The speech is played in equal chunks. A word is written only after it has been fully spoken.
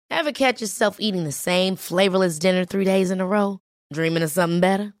Ever catch yourself eating the same flavorless dinner 3 days in a row? Dreaming of something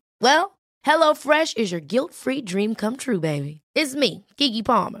better? Well, HelloFresh is your guilt-free dream come true, baby. It's me, Keke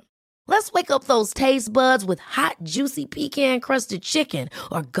Palmer. Let's wake up those taste buds with hot, juicy pecan-crusted chicken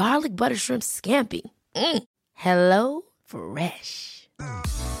or garlic butter shrimp scampi. Hello Fresh.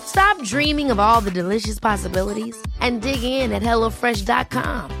 Stop dreaming of all the delicious possibilities and dig in at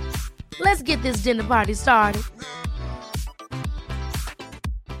HelloFresh.com. Let's get this dinner party started.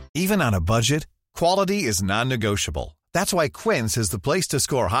 Even on a budget, quality is non-negotiable. That's why Quince is the place to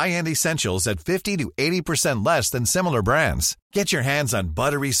score high-end essentials at 50 to 80% less than similar brands. Get your hands on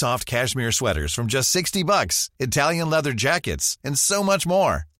buttery soft cashmere sweaters from just $60, Italian leather jackets, and so much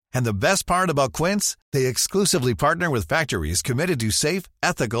more. And the best part about Quince, they exclusively partner with factories committed to safe,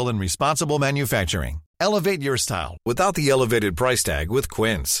 ethical, and responsible manufacturing. Elevate your style without the elevated price tag with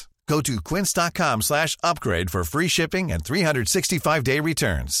Quince. Go to quince.com/upgrade for free shipping and 365-day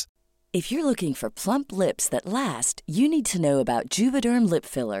returns. If you're looking for plump lips that last, you need to know about Juvederm lip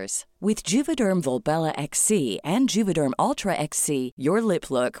fillers. With Juvederm Volbella XC and Juvederm Ultra XC, your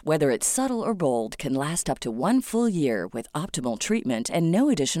lip look, whether it's subtle or bold, can last up to 1 full year with optimal treatment and no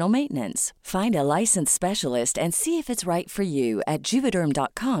additional maintenance. Find a licensed specialist and see if it's right for you at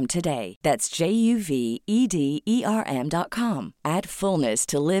Juvederm.com today. That's JUVEDERM.com. Add fullness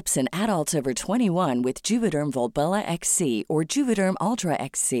to lips in adults over 21 with Juvederm Volbella XC or Juvederm Ultra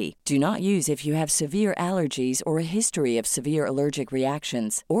XC. Do not use if you have severe allergies or a history of severe allergic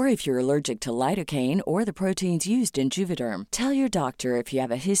reactions, or if you're allergic to lidocaine or the proteins used in Juvederm. Tell your doctor if you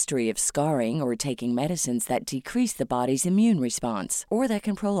have a history of scarring or taking medicines that decrease the body's immune response or that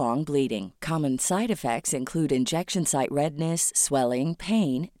can prolong bleeding. Common side effects include injection site redness, swelling,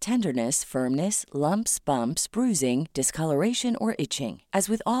 pain, tenderness, firmness, lumps, bumps, bruising, discoloration, or itching. As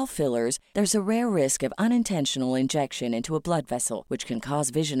with all fillers, there's a rare risk of unintentional injection into a blood vessel, which can cause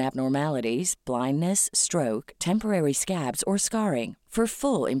vision abnormalities, blindness, stroke, temporary scabs, or scarring. For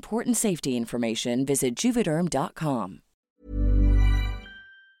full, important safety information, visit Juvederm.com.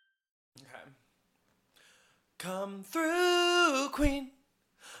 Okay. Come through, Queen.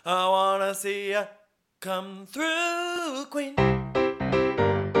 I wanna see ya. Come through, Queen.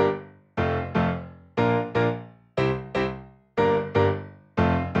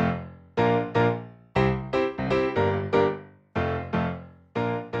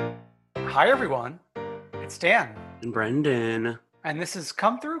 Hi, everyone. It's Dan. And Brendan. And this is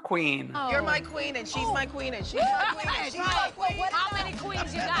Come Through Queen. Oh. You're my queen, and she's my queen, and she's my queen, and she's my queen. How many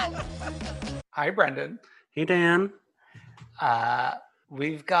queens you got? Hi, Brendan. Hey, Dan.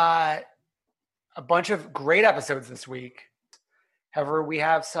 We've got a bunch of great episodes this week. However, we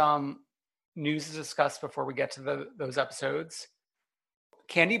have some news to discuss before we get to those episodes.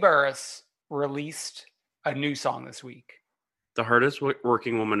 Kandi Burruss released a new song this week. The hardest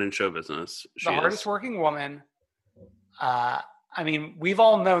working woman in show business. Hardest working woman. I mean, we've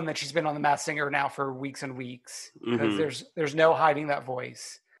all known that she's been on The Masked Singer now for weeks and weeks because there's no hiding that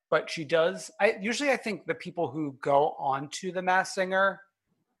voice. But she does. I think the people who go on to The Masked Singer,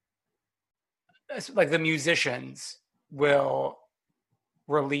 like the musicians, will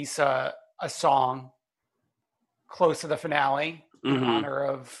release a song close to the finale in honor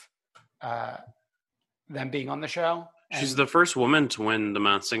of them being on the show. She's the first woman to win The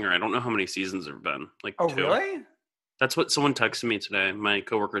Masked Singer. I don't know how many seasons there have been. Like, oh, 2. Really? That's what someone texted me today. My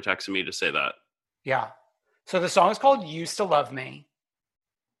coworker texted me to say that. Yeah. So the song is called Used to Love Me.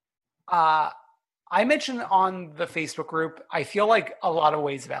 I mentioned on the Facebook group, I feel like a lot of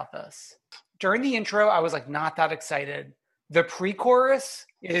ways about this. During the intro, I was like not that excited. The pre-chorus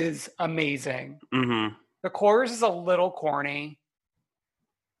is amazing. Mm-hmm. The chorus is a little corny.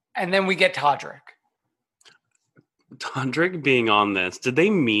 And then we get Todrick. Todrick being on this. Did they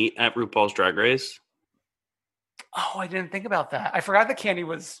meet at RuPaul's Drag Race? Oh, I didn't think about that. I forgot that Kandi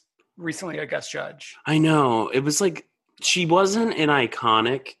was recently a guest judge. I know. It was like, she wasn't an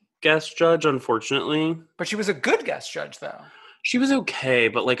iconic guest judge, unfortunately. But she was a good guest judge, though. She was okay,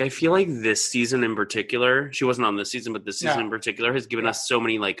 but like I feel like this season in particular, she wasn't on this season, but this season in particular has given us so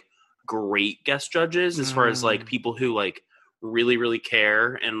many like great guest judges as far as like people who like really, really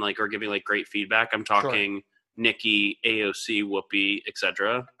care and like are giving like great feedback. I'm talking Nikki, AOC, Whoopi,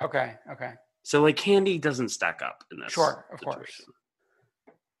 etc. Okay. So like Kandi doesn't stack up in this. Sure, of course.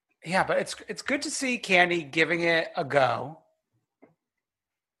 Yeah, but it's good to see Kandi giving it a go.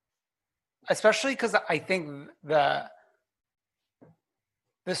 Especially because I think the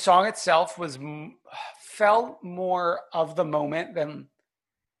song itself felt more of the moment than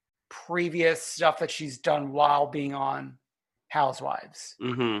previous stuff that she's done while being on Housewives.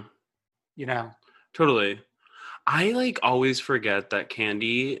 Mm-hmm. You know? Totally. I like always forget that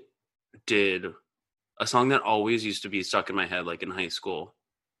Kandi did a song that always used to be stuck in my head, like in high school.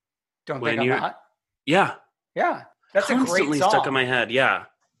 Don't When think I'm you're- not. Yeah. Yeah, that's a Constantly great song. stuck in my head. Yeah.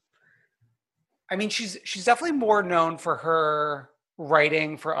 I mean, she's definitely more known for her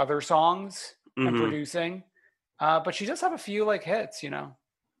writing for other songs and Mhm. producing, but she does have a few like hits, you know.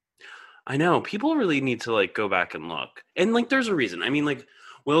 I know. People really need to like go back and look. And like there's a reason. I mean, like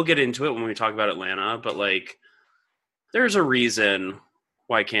we'll get into it when we talk about Atlanta, but like there's a reason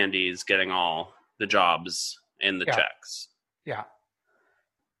why Candy's getting all the jobs and the Yeah. checks. Yeah.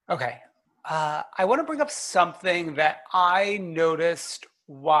 Okay. I want to bring up something that I noticed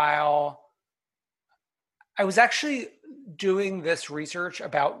while I was actually doing this research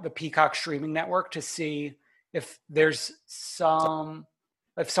about the Peacock streaming network to see if there's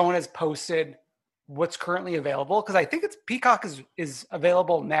if someone has posted what's currently available. Because I think Peacock is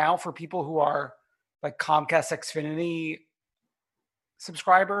available now for people who are like Comcast Xfinity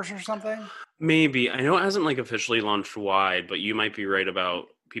subscribers or something. Maybe. I know it hasn't like officially launched wide, but you might be right about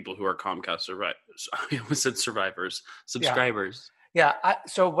people who are Comcast survivors. I almost said survivors. Subscribers. Yeah.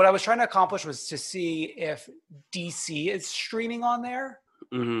 So what I was trying to accomplish was to see if DC is streaming on there.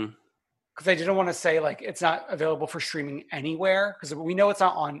 Mm-hmm. Because I didn't want to say like it's not available for streaming anywhere. Because we know it's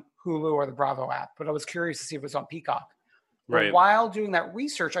not on Hulu or the Bravo app. But I was curious to see if it was on Peacock. But Right. while doing that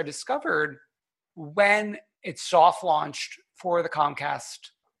research, I discovered when it soft launched for the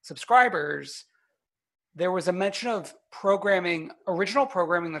Comcast subscribers, there was a mention of original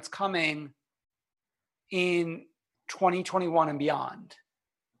programming that's coming in 2021 and beyond.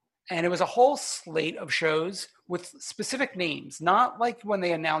 And it was a whole slate of shows with specific names, not like when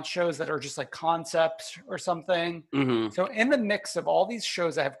they announce shows that are just like concepts or something. Mm-hmm. So in the mix of all these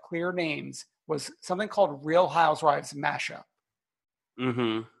shows that have clear names was something called Real Housewives Mashup,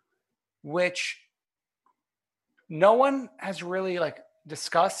 Mm-hmm. which no one has really like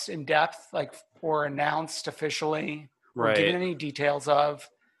discussed in depth, like or announced officially or Right. given any details of.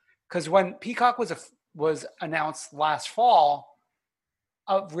 Because when Peacock was announced last fall,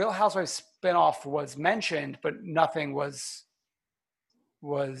 a Real Housewives spinoff was mentioned, but nothing was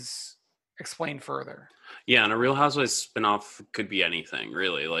explained further. Yeah, and a Real Housewives spinoff could be anything,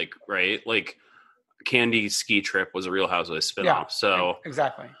 really. Like, right? Like Candy's ski trip was a Real Housewives spinoff. Yeah, So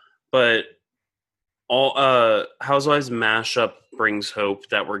exactly. but all Housewives mashup brings hope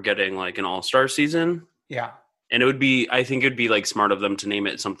that we're getting like an all-star season. Yeah. And I think it'd be like smart of them to name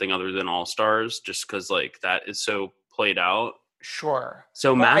it something other than All Stars, just because like that is so played out. Sure.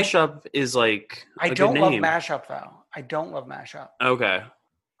 So But mashup is like I a don't good love name. mashup though. I don't love mashup. Okay.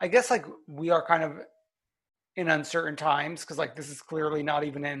 I guess like we are kind of in uncertain times because like this is clearly not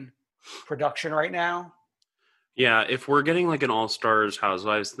even in production right now. Yeah, if we're getting like an All Stars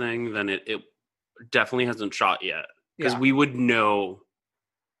Housewives thing, then it definitely hasn't shot yet because Yeah. we would know.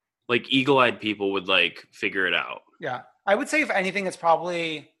 Like eagle-eyed people would like figure it out. Yeah. I would say if anything, it's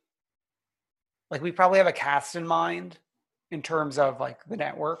probably like we probably have a cast in mind in terms of like the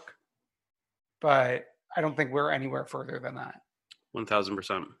network, but I don't think we're anywhere further than that.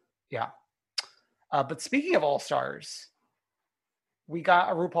 1,000%. Yeah. But speaking of All-Stars, we got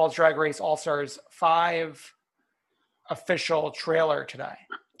a RuPaul's Drag Race All-Stars 5 official trailer today.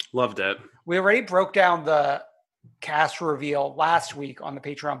 Loved it. We already broke down the cast reveal last week on the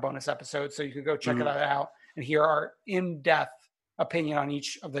Patreon bonus episode, so you could go check Mhm. that out and hear our in-depth opinion on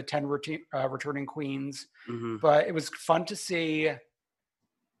each of the 10 returning queens. Hmm. But it was fun to see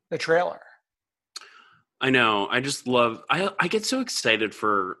the trailer. I know. I just love. I get so excited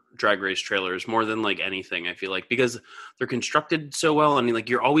for Drag Race trailers more than like anything. I feel like because they're constructed so well. I mean, like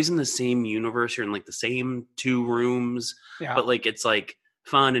you're always in the same universe. You're in like the same 2 rooms, Yeah. but like it's like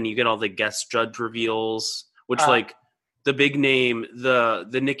fun, and you get all the guest judge reveals. Which Uh, like the big name, the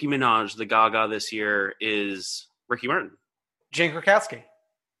Nicki Minaj, the Gaga this year is Ricky Martin. Jane Krakowski.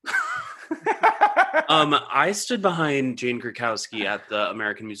 I stood behind Jane Krakowski at the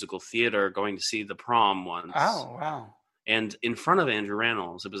American Musical Theater going to see The Prom once. Oh, wow. And in front of Andrew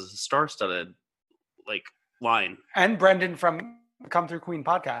Rannells, it was a star-studded like line. And Brendan from Come Through Queen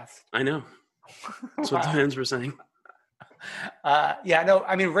podcast. I know. That's what the Wow. fans were saying. Yeah, no,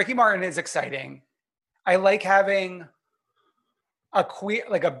 I mean, Ricky Martin is exciting. I like having a queer,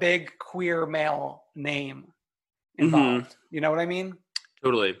 like a big queer male name involved. You know what I mean?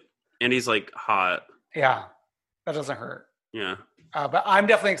 Totally. And he's like hot. Yeah, that doesn't hurt. Yeah. But I'm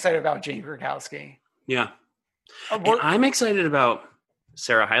definitely excited about Jane Krakowski. Yeah. And We're- I'm excited about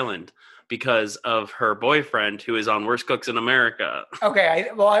Sarah Hyland because of her boyfriend who is on Worst Cooks in America. Okay,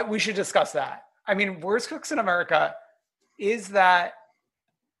 we should discuss that. I mean, Worst Cooks in America, is that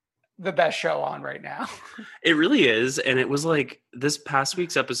the best show on right now. It really is. And it was like this past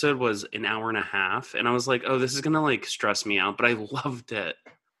week's episode was an hour and a half. And I was like, oh, this is going to like stress me out. But I loved it.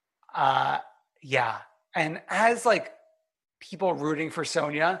 Yeah. And as like people rooting for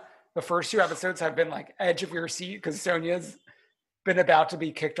Sonia, the first 2 episodes have been like edge of your seat because Sonia's been about to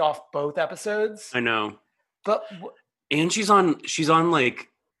be kicked off both episodes. I know. But and she's on like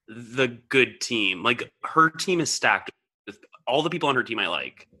the good team. Like her team is stacked with all the people on her team I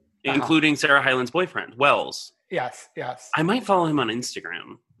like. Including Sarah Hyland's boyfriend, Wells. Yes. I might follow him on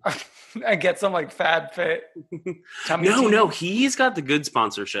Instagram. And get some like fab fit. No, he's got the good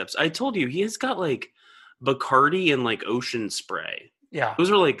sponsorships. I told you, he has got like Bacardi and like Ocean Spray. Yeah. Those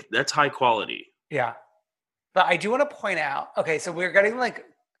are like, that's high quality. Yeah. But I do want to point out, okay, so we're getting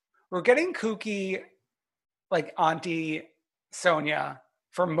kooky, like Auntie Sonia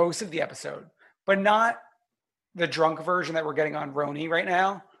for most of the episode, but not the drunk version that we're getting on Roni right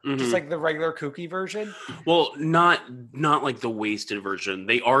now. Just like the regular kooky version. Well, not like the wasted version.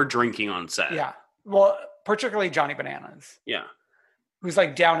 They are drinking on set. Yeah. Well, particularly Johnny Bananas. Yeah. Who's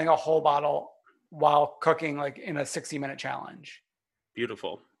like downing a whole bottle while cooking like in a 60-minute challenge.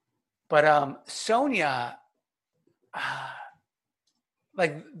 Beautiful. But Sonia,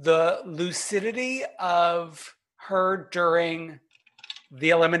 like the lucidity of her during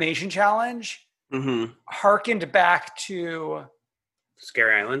the elimination challenge harkened back to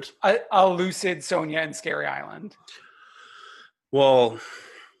Scary Island? A lucid Sonia in Scary Island. Well,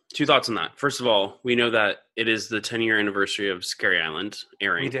 2 thoughts on that. First of all, we know that it is the 10-year anniversary of Scary Island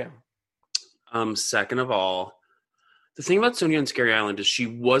airing. We do. Second of all, the thing about Sonia in Scary Island is she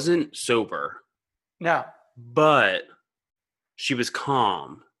wasn't sober. No. But she was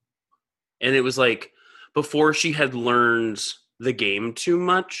calm. And it was like before she had learned the game too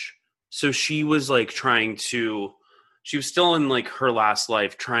much. So she was like she was still in like her last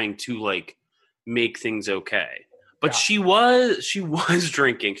life trying to like make things okay. But she was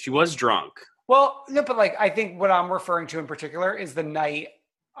drinking. She was drunk. Well, no, but like I think what I'm referring to in particular is the night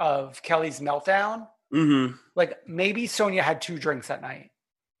of Kelly's meltdown. Like maybe Sonia had 2 drinks that night.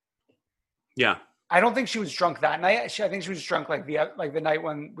 Yeah. I don't think she was drunk that night. I think she was drunk like the night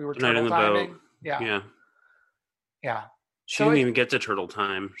when we were turtle timing. Boat. Yeah. She didn't even get to turtle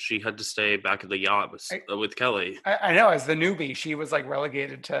time. She had to stay back at the yacht with Kelly. I know, as the newbie, she was like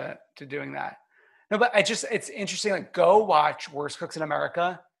relegated to doing that. No, but it's interesting. Like, go watch Worst Cooks in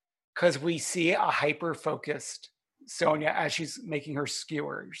America because we see a hyper focused Sonia as she's making her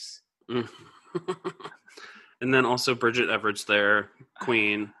skewers. And then also Bridget Everett's there,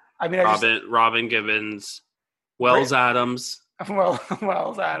 Queen. I mean, Robin Gibbons, Wells Adams.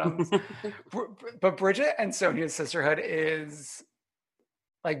 Wells Adams. But Bridget and Sonia's sisterhood is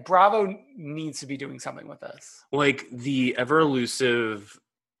like Bravo needs to be doing something with this. Like the ever elusive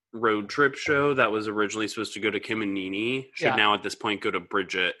road trip show that was originally supposed to go to Kim and Nene should now at this point go to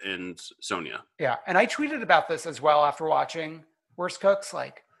Bridget and Sonia. Yeah. And I tweeted about this as well after watching Worst Cooks.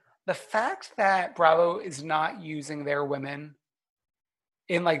 Like the fact that Bravo is not using their women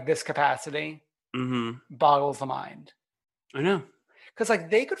in like this capacity boggles the mind. I know. Because like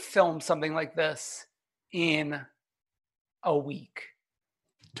they could film something like this in a week.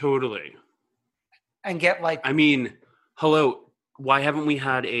 Totally. And get like... I mean, hello, why haven't we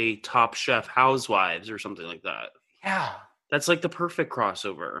had a Top Chef Housewives or something like that? Yeah. That's like the perfect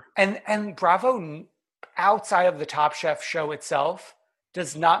crossover. And Bravo, outside of the Top Chef show itself,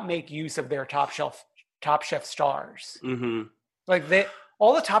 does not make use of their Top Chef stars. Like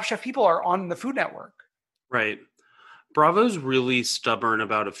all the Top Chef people are on the Food Network. Right. Bravo's really stubborn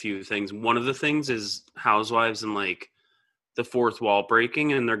about a few things. One of the things is Housewives and like the fourth wall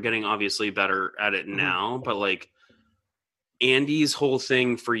breaking, and they're getting obviously better at it now. But like Andy's whole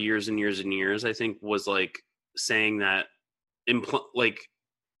thing for years and years and years, I think, was like saying that like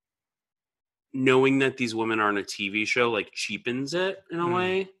knowing that these women are on a TV show like cheapens it in a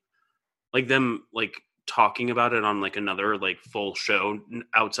way. Like them like talking about it on like another like full show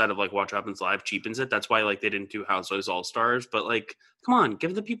outside of like Watch What Happens Live cheapens it. That's why like they didn't do Housewives All Stars, but like come on,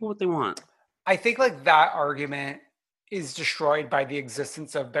 give the people what they want. I think like that argument is destroyed by the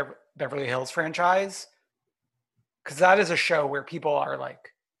existence of Beverly Hills franchise, because that is a show where people are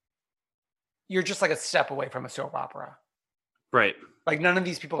like, you're just like a step away from a soap opera, right? Like none of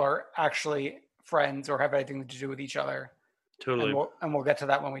these people are actually friends or have anything to do with each other. Totally. And we'll get to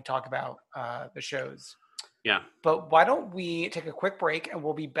that when we talk about the shows. Yeah. But why don't we take a quick break and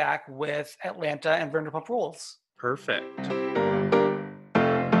we'll be back with Atlanta and Vanderpump Rules. Perfect.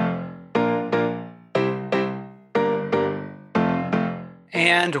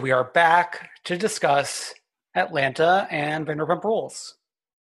 And we are back to discuss Atlanta and Vanderpump Rules.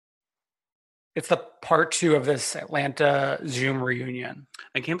 It's the part 2 of this Atlanta Zoom reunion.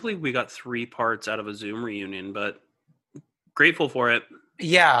 I can't believe we got 3 parts out of a Zoom reunion, but grateful for it.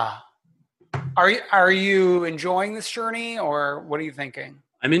 Yeah. Are you enjoying this journey, or what are you thinking?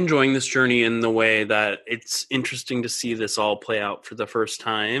 I'm enjoying this journey in the way that it's interesting to see this all play out for the first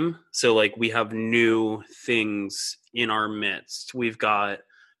time. So like we have new things in our midst. We've got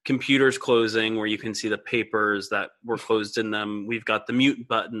computers closing where you can see the papers that were closed in them. We've got the mute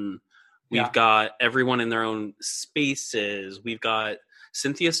button. We've got everyone in their own spaces. We've got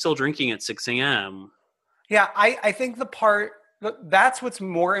Cynthia still drinking at 6 a.m. Yeah, I think that's what's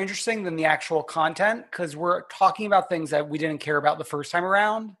more interesting than the actual content, because we're talking about things that we didn't care about the first time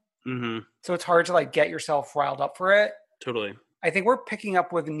around. Mm-hmm. So it's hard to like get yourself riled up for it. Totally. I think we're picking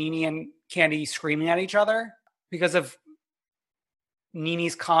up with Nene and Candy screaming at each other because of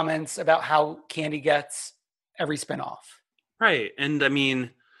Nene's comments about how Candy gets every spinoff. Right. And I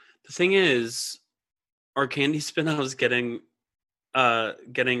mean, the thing is, are Candy spinoffs getting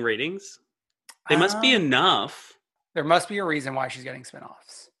ratings? They must be enough. There must be a reason why she's getting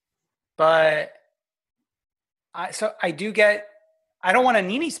spinoffs. But I don't want a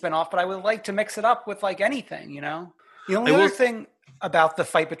Nene spinoff, but I would like to mix it up with like anything, you know? The only other thing about the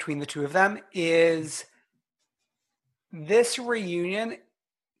fight between the two of them is this reunion,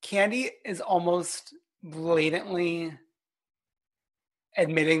 Candy is almost blatantly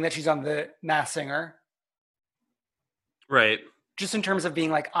admitting that she's on the Masked Singer. Right. Just in terms of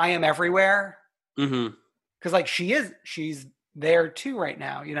being like, I am everywhere. Mm-hmm. Because like she's there too right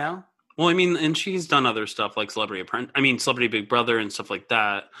now, you know? Well, I mean, and she's done other stuff like Celebrity Big Brother and stuff like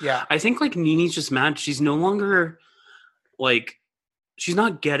that. Yeah. I think like Nene's just mad. She's no longer like, she's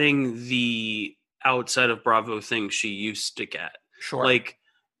not getting the outside of Bravo thing she used to get. Sure. Like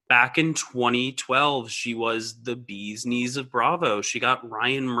back in 2012, she was the bee's knees of Bravo. She got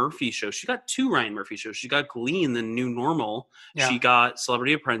Ryan Murphy shows. She got 2 Ryan Murphy shows. She got Glee and the New Normal. Yeah. She got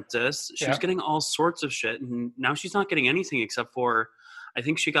Celebrity Apprentice. She was getting all sorts of shit. And now she's not getting anything except for, I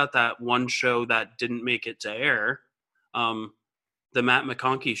think she got that one show that didn't make it to air. The Matt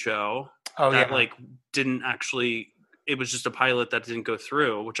McConkey show. Oh, that like didn't actually, it was just a pilot that didn't go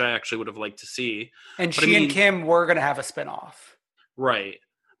through, which I actually would have liked to see. And she and Kim were going to have a spinoff. Right.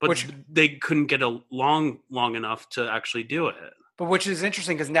 But they couldn't get along long enough to actually do it. But which is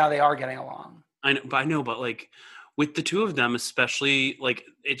interesting because now they are getting along. I know, but like with the two of them, especially, like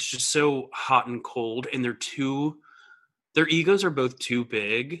it's just so hot and cold, and their egos are both too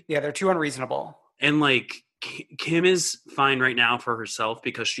big. Yeah, they're too unreasonable. And like Kim is fine right now for herself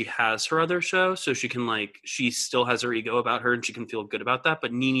because she has her other show, so she can she still has her ego about her and she can feel good about that.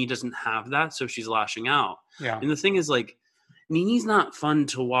 But Nene doesn't have that, so she's lashing out. Yeah. And the thing is, like, Nene's not fun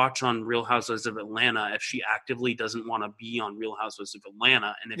to watch on Real Housewives of Atlanta if she actively doesn't want to be on Real Housewives of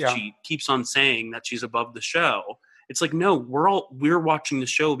Atlanta. And if she keeps on saying that she's above the show, it's like, no, we're watching the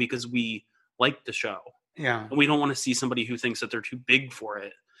show because we like the show. Yeah. And we don't want to see somebody who thinks that they're too big for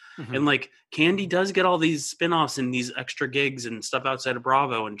it. Mm-hmm. And like Candy does get all these spinoffs and these extra gigs and stuff outside of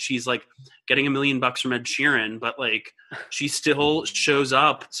Bravo. And she's like getting $1 million from Ed Sheeran, but like she still shows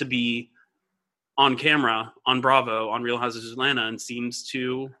up to be on camera on Bravo on Real Houses of Atlanta and seems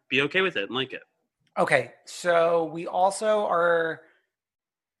to be okay with it and like it. Okay. So we also are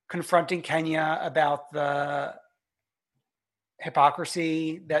confronting Kenya about the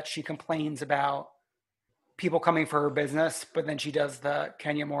hypocrisy that she complains about people coming for her business, but then she does the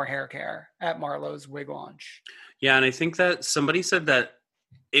Kenya Moore hair care at Marlo's wig launch. Yeah. And I think that somebody said that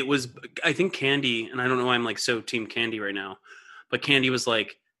it was, I think Candy, and I don't know why I'm like so team Candy right now, but Candy was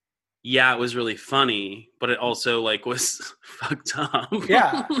like, yeah, it was really funny, but it also like was fucked up.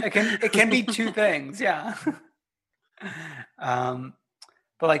 Yeah, it can be two things. Yeah. But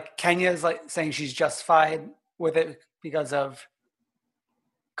like Kenya is like saying she's justified with it because of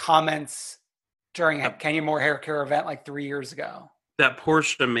comments during a Kenya Moore hair care event like 3 years ago. That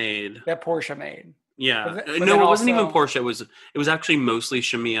Portia made. Yeah. But no, it wasn't even Portia. It was actually mostly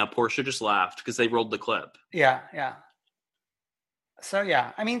Shamia. Portia just laughed because they rolled the clip. Yeah, yeah. So,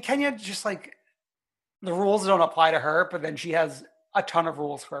 yeah, I mean, Kenya just like the rules don't apply to her, but then she has a ton of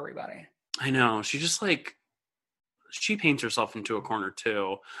rules for everybody. I know. She just like, she paints herself into a corner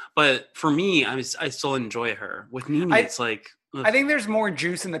too. But for me, I still enjoy her. With Nene, it's like. Ugh. I think there's more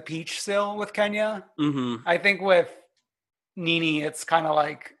juice in the peach still with Kenya. Mm-hmm. I think with Nene, it's kind of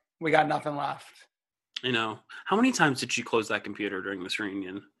like we got nothing left. I know. How many times did she close that computer during this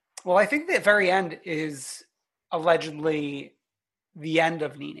reunion? Well, I think the very end is allegedly the end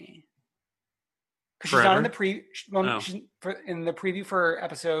of Nene, because she's not in the in the preview for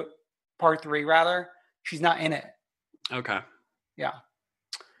episode part 3. Rather, she's not in it. Okay.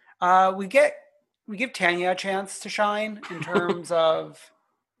 Yeah. We get we give Tanya a chance to shine in terms of.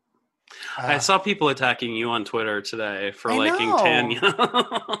 I saw people attacking you on Twitter today for I liking know. Tanya.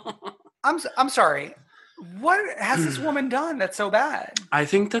 I'm sorry. What has this woman done that's so bad? I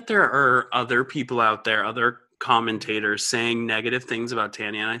think that there are other people out there, other commentators saying negative things about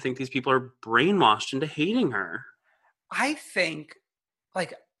Tanya, and I think these people are brainwashed into hating her. I think,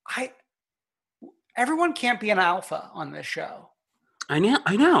 everyone can't be an alpha on this show. I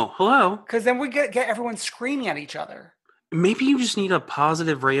know. Hello. Because then we get everyone screaming at each other. Maybe you just need a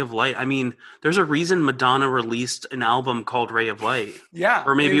positive ray of light. I mean, there's a reason Madonna released an album called Ray of Light. Yeah.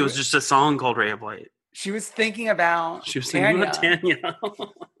 Or maybe it was just a song called Ray of Light. She was thinking about Tanya.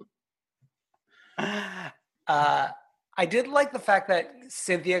 I did like the fact that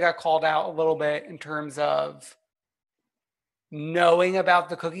Cynthia got called out a little bit in terms of knowing about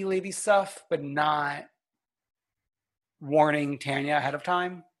the Cookie Lady stuff, but not warning Tanya ahead of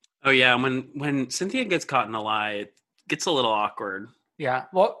time. Oh, yeah. When Cynthia gets caught in a lie, it gets a little awkward. Yeah.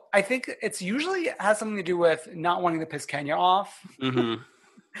 Well, I think it's usually has something to do with not wanting to piss Kenya off because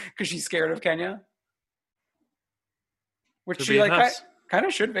she's scared of Kenya. Which Could she kind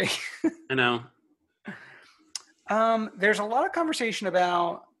of should be. I know. There's a lot of conversation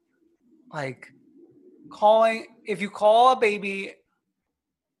about if you call a baby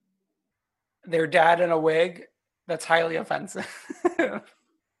their dad in a wig, that's highly offensive.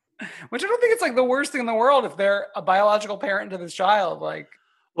 Which I don't think it's the worst thing in the world if they're a biological parent to this child.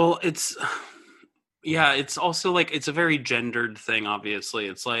 Well, it's also it's a very gendered thing, obviously.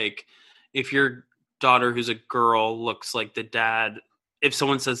 It's if your daughter who's a girl looks like the dad, if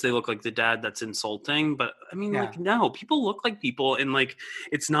someone says they look like the dad, that's insulting. But I mean, no, people look like people, and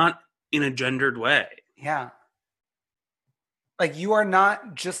it's not in a gendered way. Yeah. You are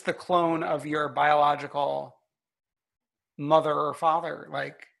not just the clone of your biological mother or father.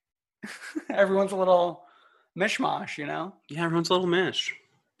 Everyone's a little mishmash, Yeah, everyone's a little mish.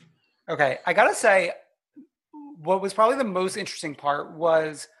 Okay, I gotta say, what was probably the most interesting part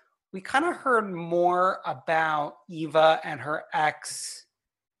was we kind of heard more about Eva and her ex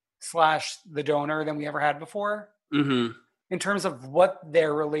 / the donor than we ever had before. Mm-hmm. In terms of what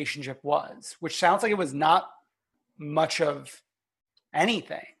their relationship was, which sounds like it was not much of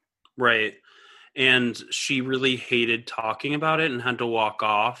anything. Right. And she really hated talking about it and had to walk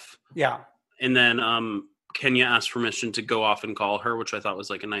off. Yeah. And then Kenya asked permission to go off and call her, which I thought was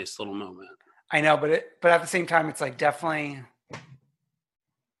a nice little moment. I know, but at the same time, it's definitely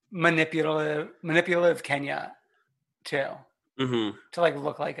manipulative Kenya too. Mm-hmm. To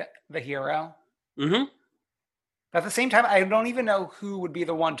look like the hero. Mm-hmm. At the same time, I don't even know who would be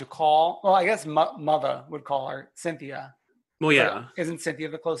the one to call. Well, I guess mother would call her, Cynthia. Well, yeah. Isn't Cynthia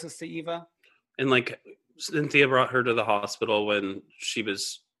the closest to Eva? And Cynthia brought her to the hospital when she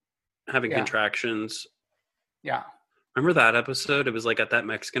was having contractions. Yeah. Remember that episode? It was at that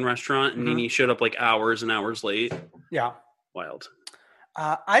Mexican restaurant, and Nene showed up hours and hours late. Yeah. Wild.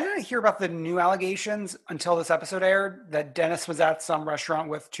 I didn't hear about the new allegations until this episode aired that Dennis was at some restaurant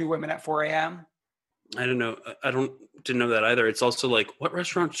with 2 women at 4 a.m. I don't know. Didn't know that either. It's also what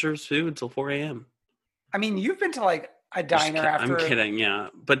restaurant serves food until 4 a.m.? I mean, you've been to a diner after. I'm kidding, yeah.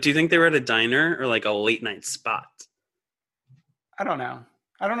 But do you think they were at a diner or a late night spot? I don't know.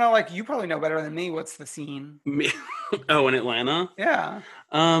 You probably know better than me. What's the scene? Oh, in Atlanta? Yeah.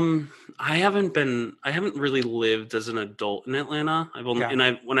 I haven't really lived as an adult in Atlanta. I've only,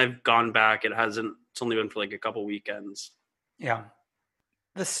 and when I've gone back, it's only been for a couple weekends. Yeah.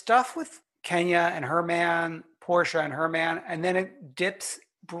 The stuff with Kenya and her man, Portia and her man, and then it dips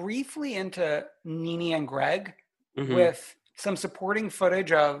briefly into Nene and Greg with some supporting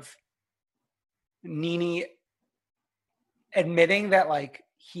footage of Nene admitting that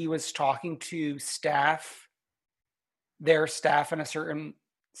he was talking to their staff in a certain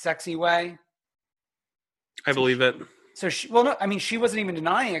sexy way. I believe it. So she wasn't even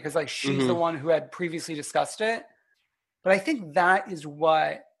denying it because she's the one who had previously discussed it. But I think that is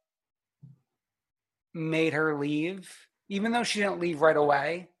what made her leave, even though she didn't leave right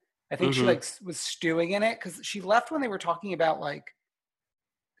away. I think she was stewing in it because she left when they were talking about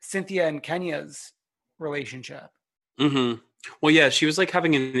Cynthia and Kenya's relationship. Mm-hmm. Well, yeah, she was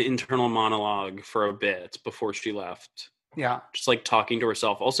having an internal monologue for a bit before she left. Yeah. Just talking to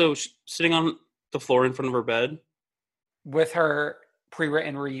herself. Also, sitting on the floor in front of her bed. With her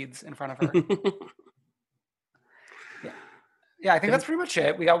pre-written reads in front of her. Yeah, I think that's pretty much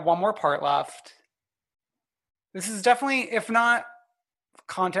it. We got one more part left. This is definitely, if not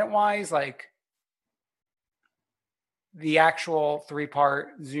content-wise, the actual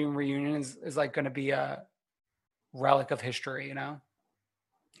 3-part Zoom reunion is going to be a relic of history,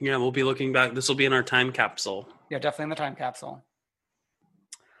 Yeah, we'll be looking back. This will be in our time capsule. Yeah, definitely in the time capsule.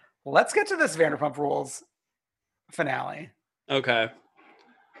 Let's get to this Vanderpump Rules finale. Okay.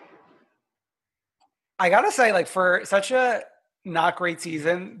 I gotta say, like, for such a not great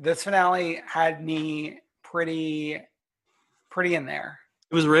season, this finale had me pretty in there.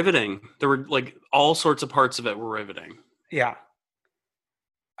 It was riveting. There were like all sorts of parts of it were riveting. Yeah.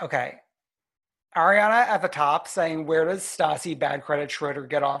 Okay. Ariana at the top saying, "Where does Stassi bad credit Schroeder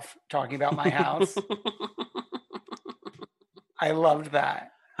get off talking about my house?" I loved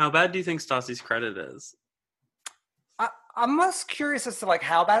that. How bad do you think Stassi's credit is? I'm most curious as to like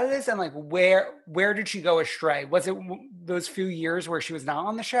how bad it is and like where did she go astray? Was it those few years where she was not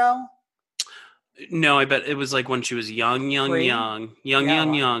on the show? No, I bet it was like when she was young.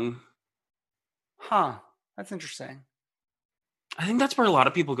 Huh. That's interesting. I think that's where a lot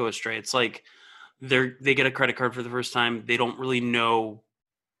of people go astray. It's like they get a credit card for the first time. They don't really know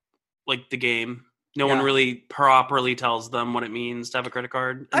like the game. No one really properly tells them what it means to have a credit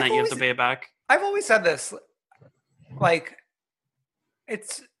card and that you have to pay it back. I've always said this. Like,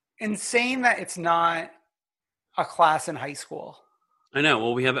 it's insane that it's not a class in high school. I know.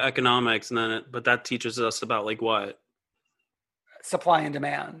 Well, we have economics, but that teaches us about like what? Supply and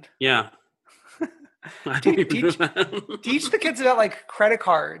demand. Yeah. I don't even know that. Teach the kids about like credit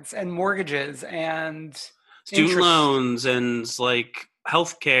cards and mortgages and student loans and like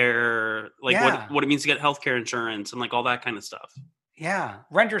healthcare, like what it means to get healthcare insurance and like all that kind of stuff. Yeah,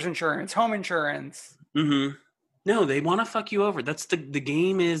 renter's insurance, home insurance. Mm-hmm. No, they want to fuck you over. That's the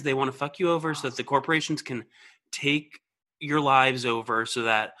game is they want to fuck you over so that the corporations can take your lives over so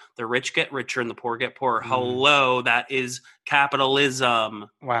that the rich get richer and the poor get poorer. Hello, that is capitalism.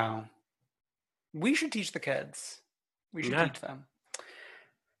 Wow. We should teach the kids. We should teach them.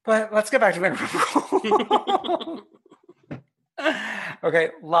 But let's get back to Vanderpump. Okay,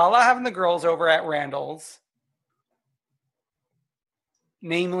 Lala having the girls over at Randall's.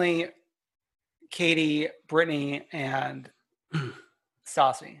 Namely, Katie, Brittany, and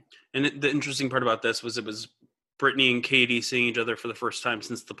Stassi. And the interesting part about this was it was Brittany and Katie seeing each other for the first time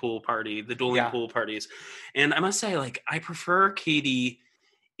since the pool party, the dueling pool parties. And I must say, like, I prefer Katie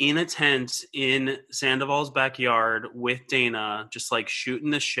in a tent in Sandoval's backyard with Dana, just like shooting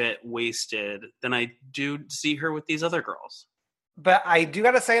the shit wasted, than I do see her with these other girls. But I do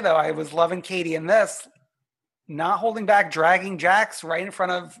got to say, though, I was loving Katie in this, not holding back, dragging Jax right in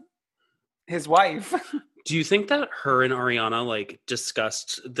front of his wife. Do you think that her and Ariana like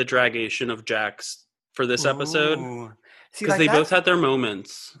discussed the dragation of Jax for this episode? Because they both had their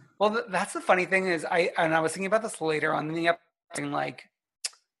moments. Well, that's the funny thing is I was thinking about this later on in the episode, like,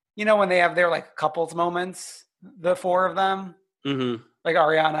 you know, when they have their like couples moments, the four of them, like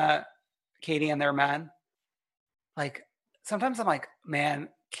Ariana, Katie, and their men. Like sometimes I'm like, man,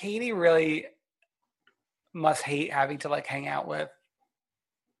 Katie really must hate having to like hang out with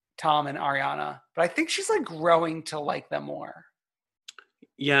Tom and Ariana, but I think she's like growing to like them more.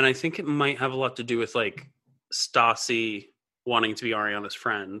 Yeah, and I think it might have a lot to do with like Stassi wanting to be Ariana's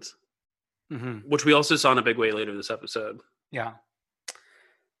friend, which we also saw in a big way later this episode. Yeah.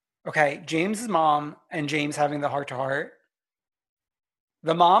 Okay, James's mom and James having the heart-to-heart.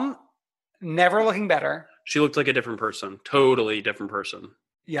 The mom never looking better. She looked like a different person, totally different person.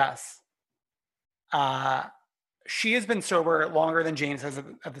 Yes. She has been sober longer than James has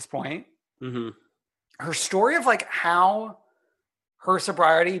at this point. Her story of like how her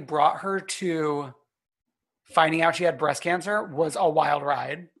sobriety brought her to finding out she had breast cancer was a wild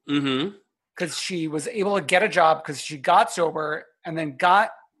ride. Because she was able to get a job because she got sober and then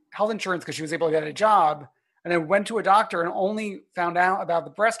got health insurance because she was able to get a job and then went to a doctor and only found out about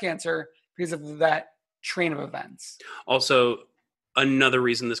the breast cancer because of that train of events. Also, another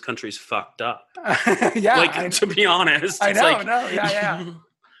reason this country's fucked up. Yeah. Like, to be honest. I know, yeah.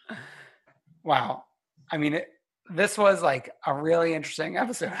 Wow. I mean, this was like a really interesting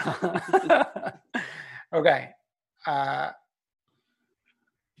episode. Okay. Our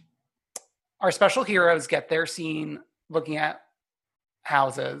special heroes get their scene looking at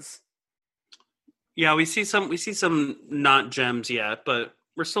houses. Yeah, we see some not gems yet, but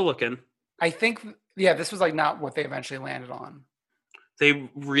we're still looking. I think, this was like not what they eventually landed on. They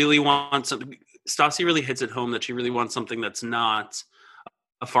really want something. Stassi really hits it home that she really wants something that's not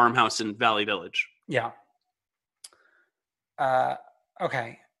a farmhouse in Valley Village. Yeah.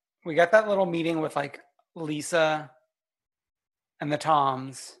 Okay. We got that little meeting with like Lisa and the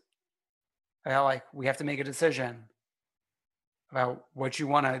Toms. About like, we have to make a decision about what you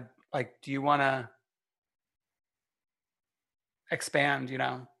want to, like, do you want to expand, you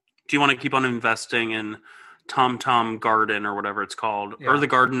know? Do you want to keep on investing in Tom Tom Garden or whatever it's called, Yeah. or the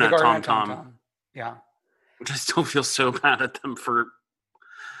Garden at Tom Tom. Yeah. Which I still feel so bad at them for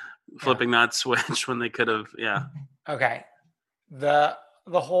flipping that switch when they could have. Yeah. Okay. The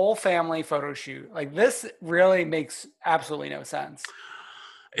whole family photo shoot, like this really makes absolutely no sense.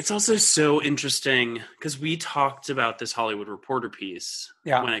 It's also so interesting because we talked about this Hollywood Reporter piece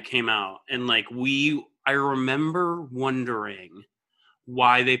when it came out. And like I remember wondering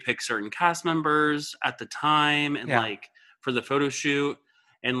why they picked certain cast members at the time and like for the photo shoot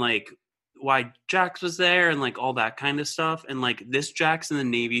and like why Jax was there and like all that kind of stuff. And like this Jax in the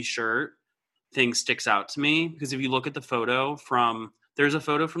navy shirt thing sticks out to me because if you look at the photo there's a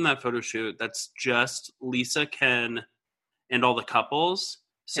photo from that photo shoot that's just Lisa, Ken, and all the couples.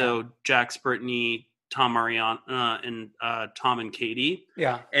 So Jax, Brittany, Tom, Ariana, and Tom and Katie.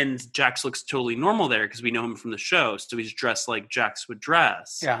 Yeah. And Jax looks totally normal there because we know him from the show. So he's dressed like Jax would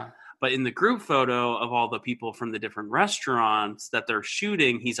dress. Yeah. But in the group photo of all the people from the different restaurants that they're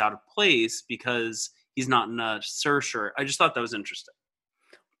shooting, he's out of place because he's not in a Sir shirt. I just thought that was interesting.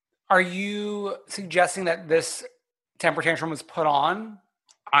 Are you suggesting that this temper tantrum was put on?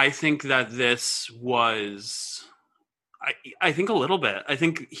 I think that this was... I think a little bit. I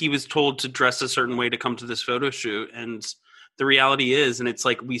think he was told to dress a certain way to come to this photo shoot. And the reality is, and it's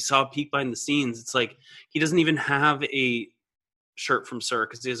like we saw a peek behind the scenes, it's like he doesn't even have a shirt from Sir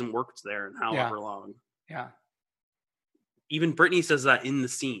because he hasn't worked there in however long. Yeah. Even Brittany says that in the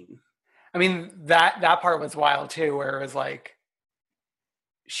scene. I mean, that part was wild too, where it was like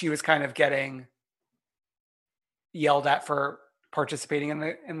she was kind of getting yelled at for participating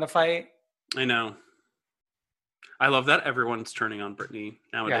in the fight. I know. I love that everyone's turning on Brittany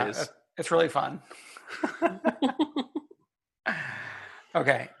nowadays. Yeah, it's really fun.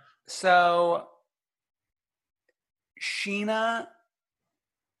 Okay, so Sheena,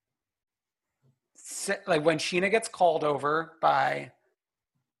 like when Sheena gets called over by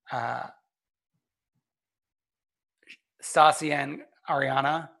Stassi and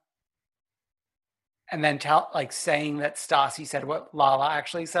Ariana, and then saying that Stassi said what Lala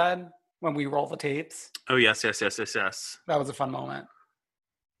actually said when we roll the tapes. Oh, yes. That was a fun moment.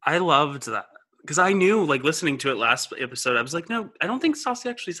 I loved that. Because I knew, like, listening to it last episode, I was like, no, I don't think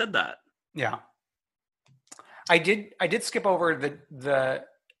Stassi actually said that. Yeah. I did skip over the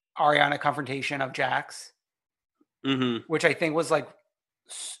Ariana confrontation of Jax, which I think was, like,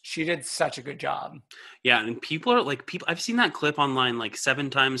 she did such a good job. Yeah, and people are, like, I've seen that clip online, like, 7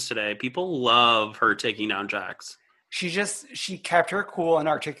 times today. People love her taking down Jax. She kept her cool and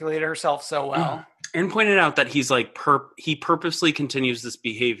articulated herself so well. And pointed out that he's like, he purposely continues this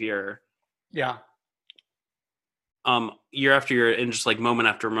behavior. Yeah. Year after year and just like moment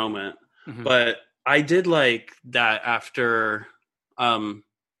after moment. Mm-hmm. But I did like that after that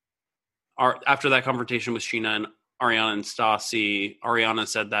confrontation with Sheena and Ariana and Stassi, Ariana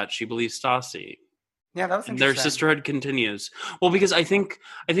said that she believes Stassi. Yeah, that was interesting. Their sisterhood continues. Well, because I think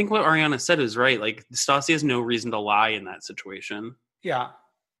what Ariana said is right. Like, Stassi has no reason to lie in that situation. Yeah.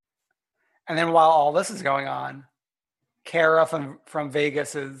 And then while all this is going on, Kara from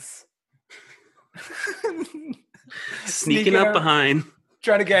Vegas is sneaking up behind,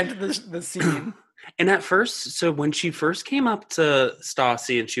 trying to get into the scene. And at first, so when she first came up to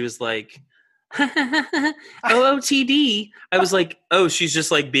Stassi and she was like, OOTD, I was like, oh, she's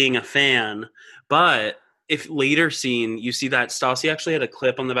just like being a fan. But if later scene, you see that Stassi actually had a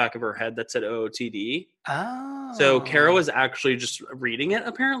clip on the back of her head that said OOTD. Oh. So Kara was actually just reading it,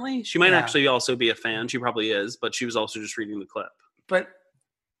 apparently. She might actually also be a fan. She probably is, but she was also just reading the clip. But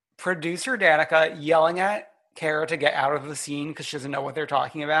producer Danica yelling at Kara to get out of the scene because she doesn't know what they're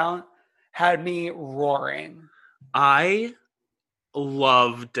talking about had me roaring. I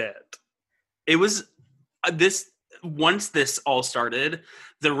loved it. It was once this all started,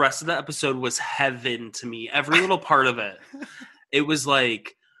 the rest of the episode was heaven to me. Every little part of it. It was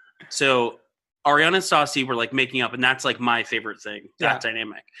like, so Ariana and Stassi were like making up, and that's like my favorite thing, that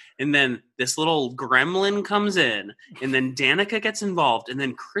dynamic. And then this little gremlin comes in, and then Danica gets involved, and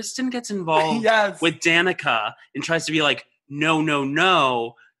then Kristen gets involved with Danica and tries to be like,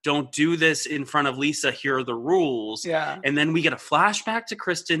 no, don't do this in front of Lisa. Here are the rules. Yeah. And then we get a flashback to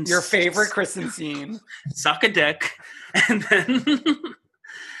Kristen. Your favorite Kristen scene. Suck a dick.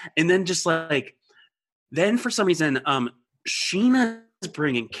 And then just like, then for some reason, Sheena is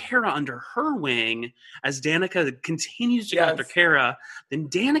bringing Kara under her wing as Danica continues to go after Kara. Then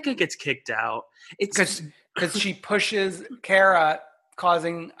Danica gets kicked out. It's because she pushes Kara,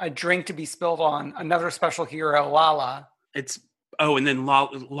 causing a drink to be spilled on another special hero, Lala. It's Oh, and then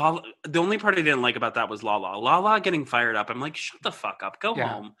Lala. The only part I didn't like about that was Lala. Lala getting fired up. I'm like, shut the fuck up. Go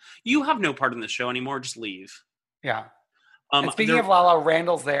home. You have no part in the show anymore. Just leave. Yeah. And speaking of Lala,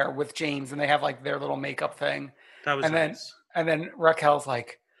 Randall's there with James, and they have like their little makeup thing. That was nice. And then Raquel's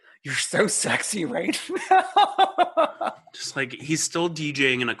like, "You're so sexy right now." Just like he's still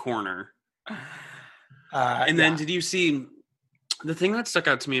DJing in a corner. And then did you see the thing that stuck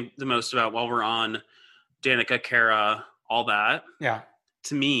out to me the most about while we're on Danica, Kara, all that? Yeah.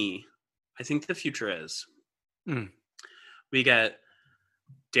 To me, I think the future is we get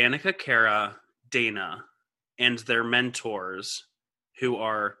Danica, Kara, Dana, and their mentors, who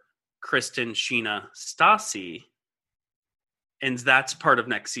are Kristen, Sheena, Stassi, and that's part of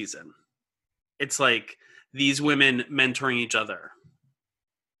next season. It's like these women mentoring each other.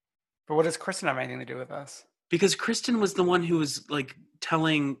 But what does Kristen have anything to do with this? Because Kristen was the one who was like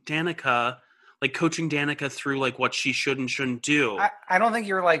telling Danica, like coaching Danica through like what she should and shouldn't do. I don't think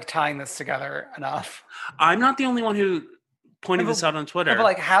you're like tying this together enough. I'm not the only one who pointed this out on Twitter. But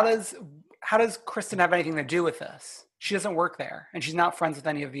like, how does Kristen have anything to do with this? She doesn't work there, and she's not friends with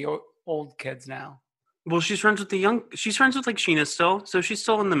any of the old kids now. Well, she's friends with she's friends with like Sheena still, so she's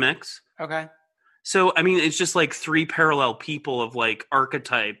still in the mix. Okay. So, I mean, it's just like three parallel people of like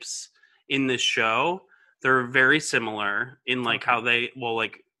archetypes in this show. They're very similar in like how they, well,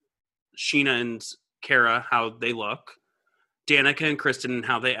 like Sheena and Kara, how they look, Danica and Kristen and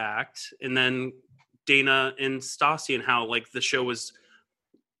how they act, and then Dana and Stassi and how like the show was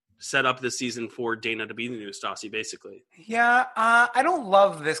set up this season for Dana to be the new Stassi, basically. Yeah, I don't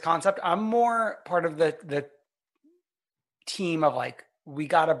love this concept. I'm more part of the team of like, we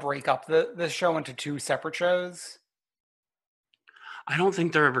got to break up the show into two separate shows. I don't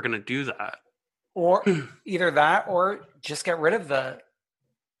think they're ever going to do that. Or either that or just get rid of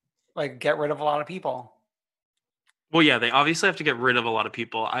get rid of a lot of people. Well, yeah, they obviously have to get rid of a lot of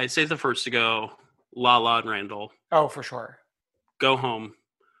people. I'd say the first to go, Lala and Randall. Oh, for sure. Go home.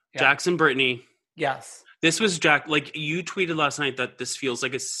 Yeah. Jackson, Brittany. Yes. This was Jack. Like you tweeted last night that this feels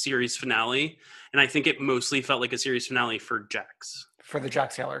like a series finale. And I think it mostly felt like a series finale for Jax. For the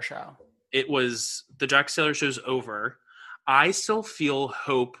Jax Taylor show. It was, the Jax Taylor show's over. I still feel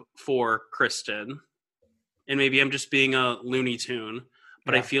hope for Kristen. And maybe I'm just being a Looney Tune.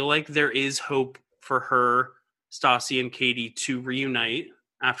 But I feel like there is hope for her, Stassi, and Katie to reunite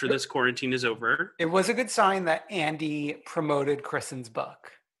after this quarantine is over. It was a good sign that Andy promoted Kristen's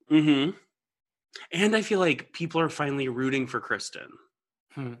book. Mm-hmm. And I feel like people are finally rooting for Kristen.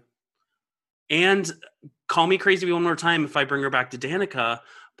 And call me crazy one more time if I bring her back to Danica,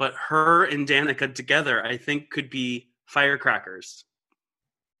 but her and Danica together, I think, could be firecrackers.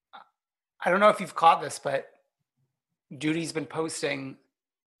 I don't know if you've caught this, but Judy's been posting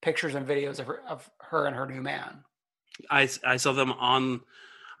pictures and videos of her and her new man. I saw them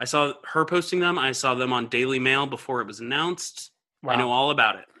I saw her posting them. I saw them on Daily Mail before it was announced. Wow. I know all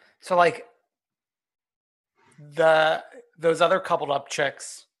about it. So like those other coupled up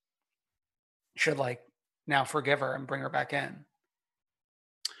chicks should like now forgive her and bring her back in.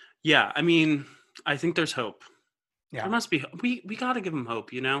 Yeah, I mean, I think there's hope. Yeah, there must be. We got to give them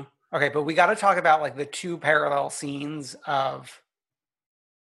hope, you know. Okay, but we got to talk about like the two parallel scenes of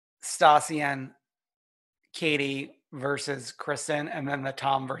Stassi and Katie versus Kristen, and then the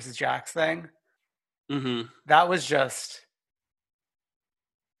Tom versus Jax thing. Mm-hmm. That was just.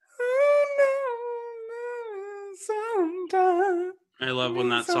 I love when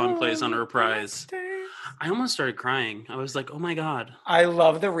that song plays on Reprise. I almost started crying. I was like, oh my God. I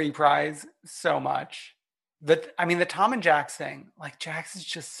love the Reprise so much. The Tom and Jax thing, like Jax is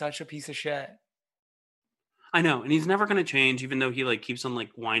just such a piece of shit. I know. And he's never going to change, even though he like keeps on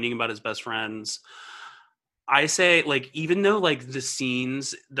like whining about his best friends. I say like, even though like the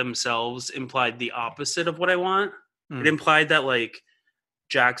scenes themselves implied the opposite of what I want, it implied that like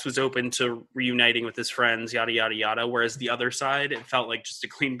Jax was open to reuniting with his friends, yada, yada, yada. Whereas the other side, it felt like just a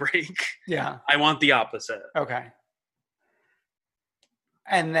clean break. Yeah. I want the opposite. Okay.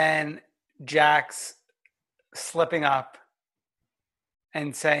 And then Jax slipping up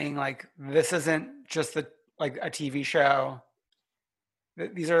and saying like, this isn't just a TV show.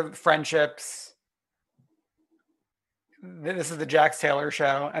 These are friendships. This is the Jax Taylor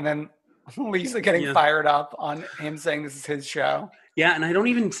show. And then Lisa getting fired up on him saying this is his show. Yeah, and I don't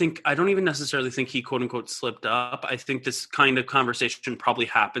even necessarily think he quote unquote slipped up. I think this kind of conversation probably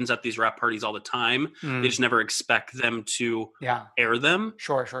happens at these rap parties all the time. They just never expect them to air them.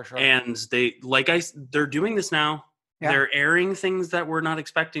 Sure. And they're doing this now. Yeah. They're airing things that we're not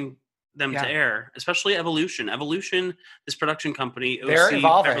expecting them to air, especially Evolution. Evolution, this production company, they're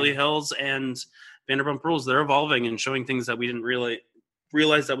evolving. Beverly Hills, and Vanderpump Rules. They're evolving and showing things that we didn't really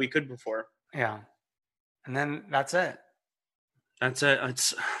realize that we could before. Yeah. And then that's it. That's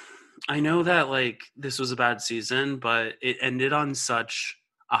it. I know that like this was a bad season, but it ended on such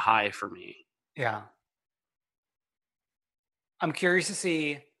a high for me. Yeah. I'm curious to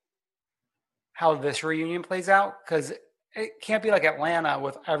see how this reunion plays out, because it can't be like Atlanta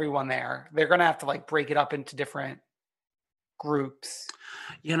with everyone there. They're going to have to like break it up into different groups.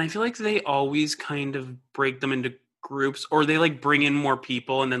 Yeah, and I feel like they always kind of break them into groups, or they like bring in more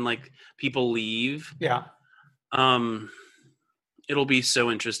people and then like people leave. Yeah. It'll be so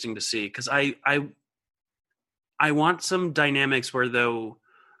interesting to see, because I want some dynamics where though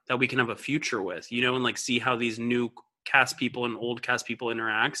that we can have a future with, you know, and like see how these new cast people and old cast people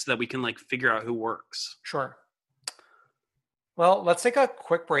interact so that we can like figure out who works. Sure. Well, let's take a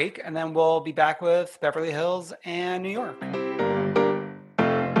quick break and then we'll be back with Beverly Hills and New York.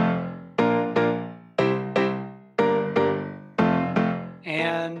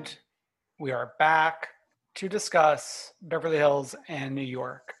 And we are back to discuss Beverly Hills and New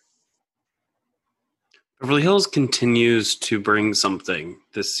York. Beverly Hills continues to bring something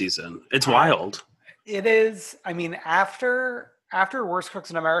this season. It's wild. It is. I mean, after Worst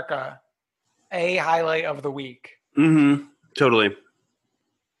Cooks in America, a highlight of the week. Mm-hmm. Totally.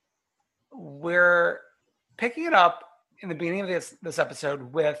 We're picking it up in the beginning of this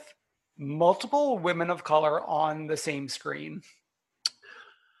episode with multiple women of color on the same screen.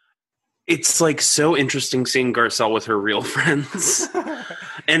 It's like so interesting seeing Garcelle with her real friends.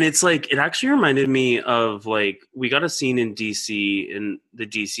 And it's like, it actually reminded me of like, we got a scene in DC in the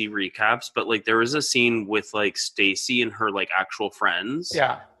DC recaps, but like there was a scene with like Stacey and her like actual friends.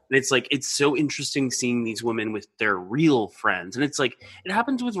 Yeah. And it's like, it's so interesting seeing these women with their real friends. And it's like, it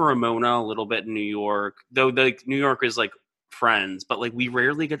happens with Ramona a little bit in New York, though like New York is like friends, but like we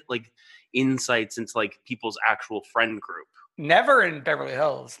rarely get like insights into like people's actual friend group. Never in Beverly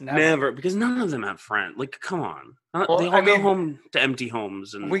Hills. Never, because none of them have friends. Like, come on, well, they all go home to empty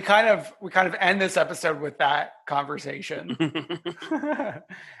homes, and we kind of end this episode with that conversation. But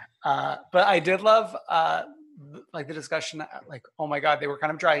I did love like the discussion. Like, oh my god, they were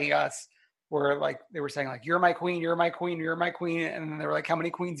kind of dragging us. Where like they were saying like, "You're my queen, you're my queen, you're my queen," and then they were like, "How many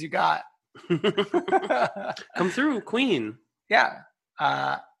queens you got?" Come through, queen. Yeah.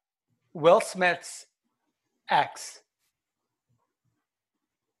 Will Smith's ex.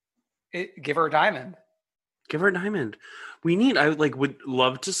 Give her a diamond. Give her a diamond. I would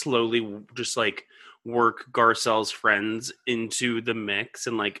love to slowly just like work Garcelle's friends into the mix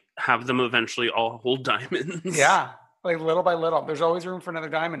and like have them eventually all hold diamonds. Yeah. Like little by little. There's always room for another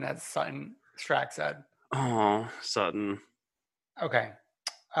diamond, as Sutton Strack said. Oh, Sutton. Okay.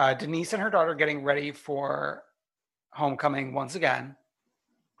 Denise and her daughter getting ready for homecoming once again,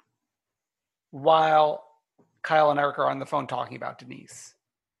 while Kyle and Eric are on the phone talking about Denise.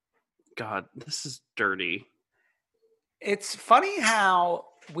 God, this is dirty. It's funny how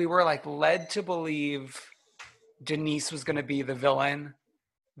we were like led to believe Denise was going to be the villain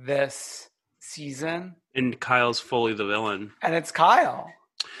this season, and Kyle's fully the villain. And it's Kyle.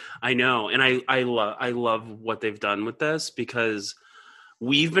 I know, and I love what they've done with this, because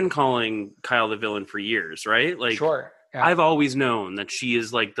we've been calling Kyle the villain for years, right? Like, sure. Yeah. I've always known that she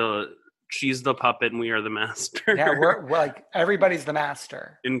is like she's the puppet and we are the master. Yeah, we're like, everybody's the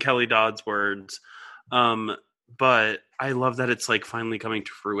master. In Kelly Dodd's words. But I love that it's like finally coming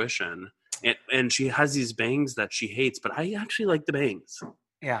to fruition. And she has these bangs that she hates, but I actually like the bangs.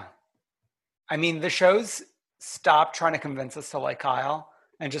 Yeah. I mean, the show's stopped trying to convince us to like Kyle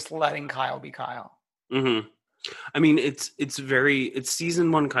and just letting Kyle be Kyle. Mm-hmm. I mean, it's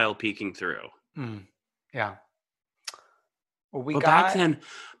season 1 Kyle peeking through. Yeah. Well,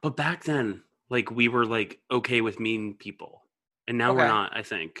 back then, like we were like okay with mean people, and now we're not. I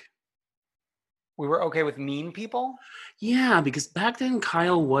think we were okay with mean people. Yeah, because back then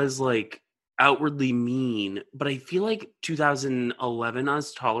Kyle was like outwardly mean, but I feel like 2011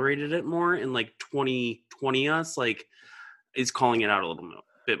 us tolerated it more, and like 2020 us like is calling it out a little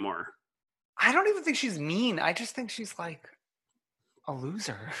bit more. I don't even think she's mean. I just think she's like a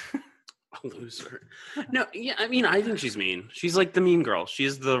loser. A loser. No, yeah, I mean, I think she's mean. She's like the mean girl.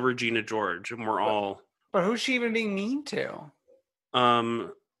 She's the Regina George, and we're all. But who's she even being mean to?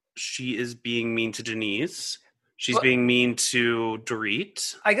 She is being mean to Denise. She's being mean to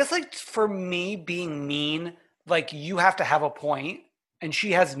Dorit. I guess, like, for me, being mean, like, you have to have a point, and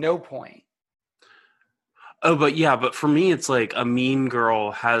she has no point. Oh, but for me, it's like a mean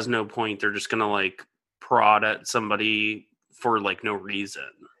girl has no point. They're just gonna like prod at somebody for like no reason.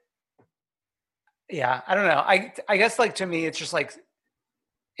 Yeah, I don't know. I guess, like, to me, it's just like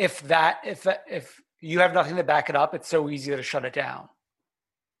if you have nothing to back it up, it's so easy to shut it down.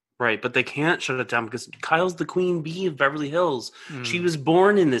 Right, but they can't shut it down because Kyle's the queen bee of Beverly Hills. She was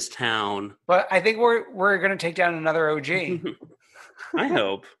born in this town. But I think we're going to take down another OG. I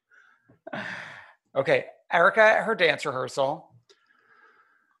hope. Okay, Erica at her dance rehearsal.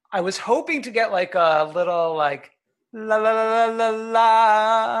 I was hoping to get like a little like la la la la la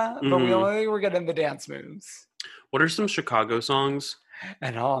la, but we only were getting the dance moves. What are some Chicago songs?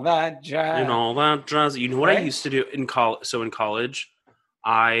 And all that jazz. And all that jazz. You know what Right? I used to do in college? So in college,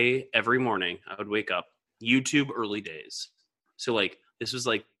 every morning I would wake up, YouTube early days. So like this was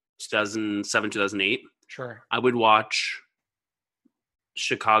like 2007, 2008. Sure. I would watch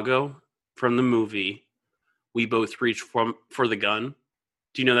Chicago from the movie We Both Reach for the Gun.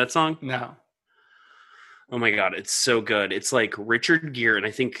 Do you know that song? No. Oh my God, it's so good. It's like Richard Gere, and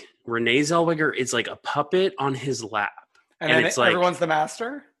I think Renee Zellweger is like a puppet on his lap. And it's like everyone's the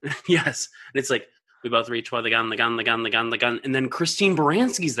master? yes. And it's like, we both reach for the gun, the gun, the gun, the gun, the gun. And then Christine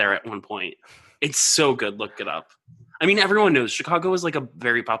Baranski's there at one point. It's so good. Look it up. I mean, everyone knows Chicago is like a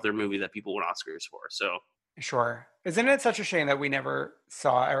very popular movie that people win Oscars for. So Sure. Isn't it such a shame that we never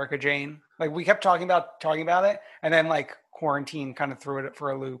saw Erica Jane? Like we kept talking about it, and then like quarantine kind of threw it for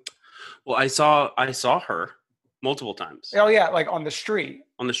a loop. well, I saw her multiple times Oh yeah, like on the street.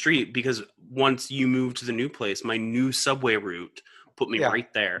 on the street because once you move to the new place, my new subway route put me Yeah.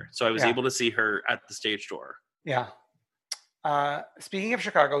 right there. So I was Yeah. able to see her at the stage door. Yeah. Speaking of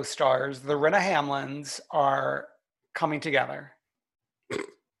Chicago stars, the Rena Hamlins are coming together.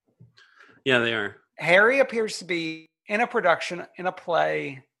 Yeah, they are. Harry appears to be in a production, in a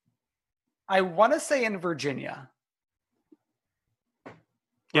play, I want to say in Virginia.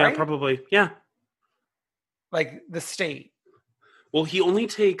 Yeah, Right? probably. Yeah. Like the state. Well, he only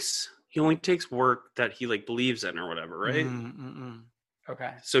takes work that he like believes in or whatever, right?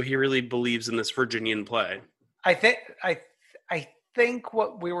 Okay. So he really believes in this Virginian play. I think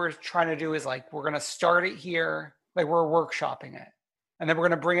what we were trying to do is like we're gonna start it here, like we're workshopping it, and then we're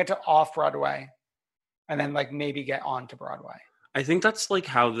gonna bring it to off Broadway, and then like maybe get on to Broadway. I think that's like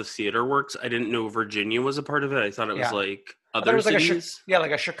how the theater works. I didn't know Virginia was a part of it. I thought it was Yeah. like I thought it other was like cities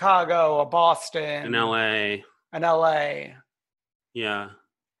like a Chicago, a Boston, in LA. an LA. Yeah.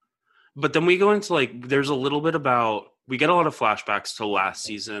 But then we go into like there's a little bit about we get a lot of flashbacks to last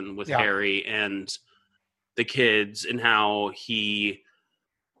season with Yeah. Harry and the kids and how he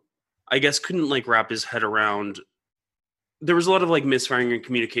I guess couldn't like wrap his head around there was a lot of like misfiring and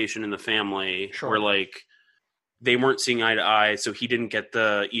communication in the family Sure. where like they weren't seeing eye to eye, so he didn't get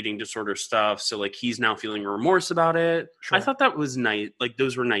the eating disorder stuff. So like he's now feeling remorse about it. Sure. I thought that was nice. Like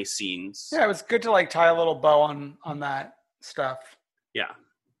those were nice scenes. Yeah, it was good to like tie a little bow on that stuff. Yeah.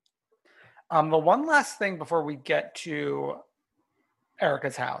 The one last thing before we get to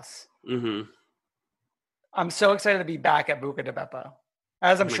Erica's house. Mm-hmm. I'm so excited to be back at Buca de Beppo,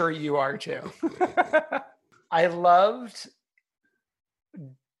 as I'm sure you are too. I loved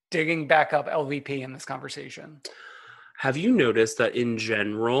digging back up LVP in this conversation. Have you noticed that in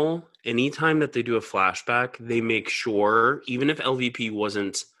general, anytime that they do a flashback, they make sure, even if LVP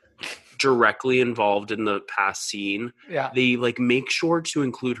wasn't directly involved in the past scene, Yeah, they like make sure to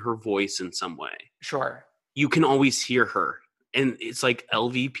include her voice in some way. sure. You can always hear her. And it's like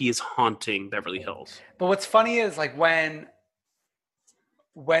LVP is haunting Beverly Hills. But what's funny is like when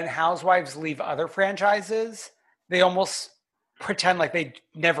housewives leave other franchises, they almost pretend like they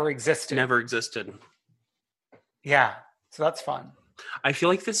never existed. Never existed. Yeah. So that's fun. I feel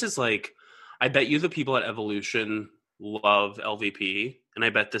like this is like, I bet you the people at Evolution love LVP. And I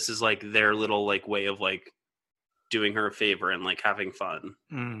bet this is like their little like way of like doing her a favor and like having fun.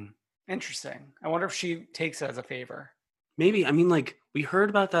 Interesting. I wonder if she takes it as a favor. Maybe. I mean, like, we heard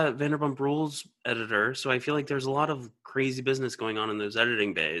about that Vanderpump Rules editor, so I feel like there's a lot of crazy business going on in those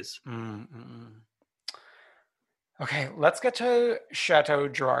editing bays. Okay, let's get to Chateau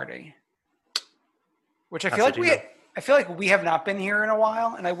Girardi, which I feel That's like it, I feel like we have not been here in a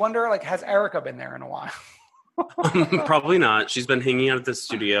while, and I wonder, like, has Erica been there in a while? Probably not. She's been hanging out at the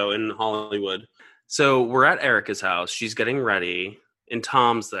studio in Hollywood. So we're at Erica's house. She's getting ready, and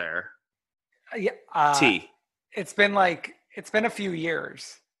Tom's there. Yeah, T. It's been a few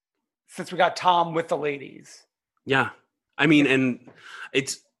years since we got Tom with the ladies. Yeah. I mean, and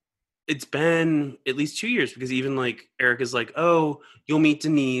it's been at least 2 years because even like Erica's like, oh, you'll meet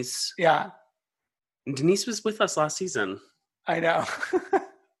Denise. Yeah, And Denise was with us last season. I know.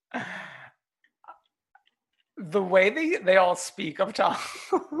 The way they all speak of Tom,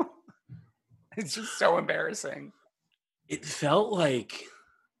 it's just so embarrassing. It felt like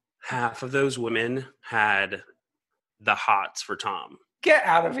half of those women had the hots for Tom. Get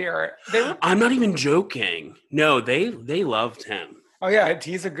out of here. I'm not even joking. No, they loved him. Oh yeah,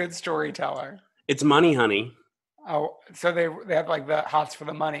 he's a good storyteller. It's money, honey. Oh, so they have like the hots for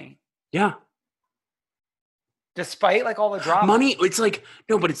the money. Yeah. Despite like all the drama. Money, it's like,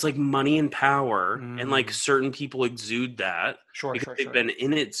 no, but it's like money and power. And like certain people exude that. Sure, because they've been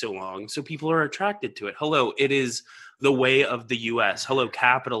in it so long. So people are attracted to it. Hello, it is the way of the US. Hello,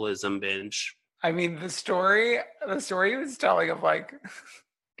 capitalism, binge. I mean, the story he was telling of like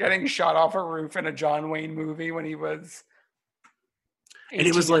getting shot off a roof in a John Wayne movie when he was 18 and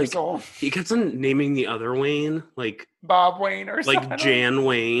it was years like old. He kept on naming the other Wayne, like Bob Wayne or something. like Jan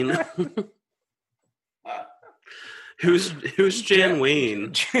Wayne. Who's Jan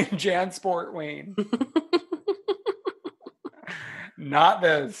Wayne? Jan Sport Wayne. Not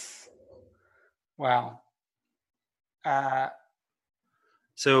this. Wow.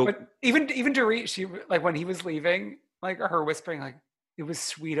 So, but even Dorit, she like when he was leaving, like her whispering, like it was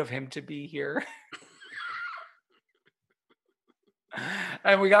sweet of him to be here.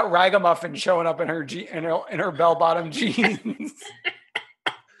 And we got Ragamuffin showing up in her bell bottom jeans.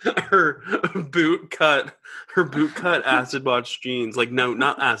 her boot cut acid wash jeans. Like no,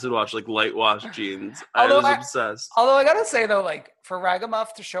 not acid wash, like light wash jeans. I was obsessed. Although I gotta say though, like for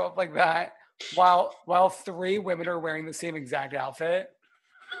Ragamuff to show up like that while three women are wearing the same exact outfit,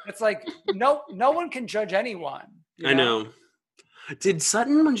 it's like no one can judge anyone. I know. Did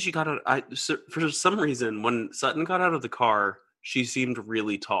Sutton, when she got out, for some reason, when Sutton got out of the car, she seemed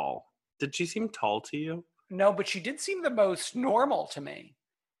really tall. Did she seem tall to you? No, but she did seem the most normal to me.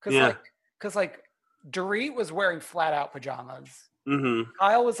 Because Dorit was wearing flat out pajamas. Mm-hmm.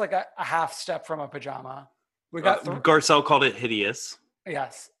 Kyle was like a half step from a pajama. We got Garcelle called it hideous.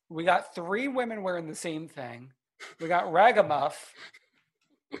 Yes, we got three women wearing the same thing. We got Ragamuff.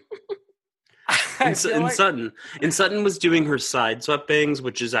 And Sutton was doing her side swept bangs,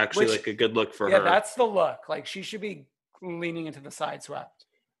 which is actually like a good look for her. Yeah, that's the look. Like she should be leaning into the side swept.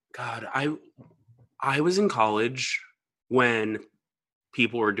 God, I was in college when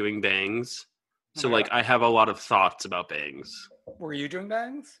people were doing bangs. So like I have a lot of thoughts about bangs. Were you doing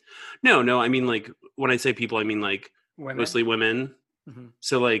bangs? No, I mean like when I say people, I mean like women? Mostly women. Mm-hmm.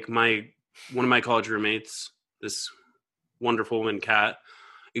 So like one of my college roommates, this wonderful woman, Kat,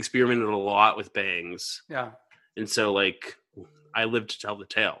 experimented a lot with bangs. Yeah. And so like I lived to tell the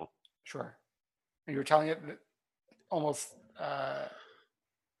tale. Sure. And you were telling it almost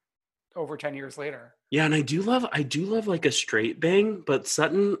over 10 years later. Yeah, and I do love like a straight bang, but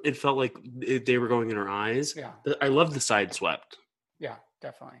Sutton, it felt like they were going in her eyes. Yeah. I love the side swept. Yeah,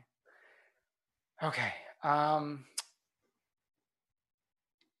 definitely. Okay.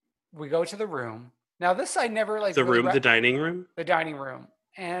 We go to the room. Now this I never like the dining room? The dining room.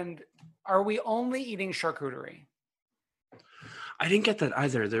 And are we only eating charcuterie? I didn't get that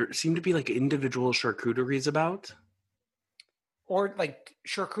either. There seemed to be like individual charcuteries about. Or like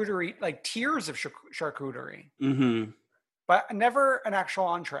charcuterie, like tiers of charcuterie. Mm-hmm. But never an actual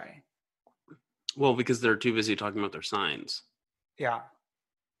entree. Well, because they're too busy talking about their signs. Yeah.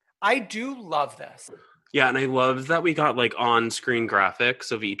 I do love this. Yeah, and I love that we got like on-screen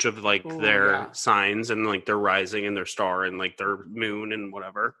graphics of each of like their signs and like their rising and their star and like their moon and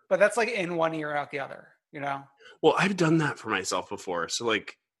whatever. But that's like in one ear out the other, you know? Well, I've done that for myself before. So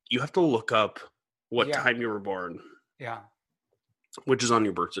like you have to look up what time you were born. Yeah. Which is on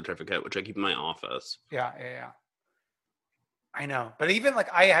your birth certificate, which I keep in my office. Yeah. I know. But even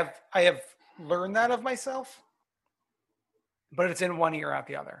like I have learned that of myself. But it's in one ear out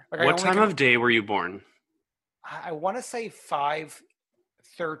the other. Like what time of day were you born? I want to say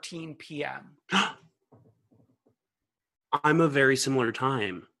 5:13 p.m. I'm a very similar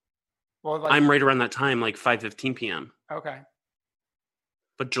time. Well, like, I'm right around that time, like 5:15 p.m. Okay.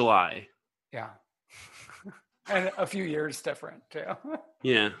 But July. Yeah. And a few years different too.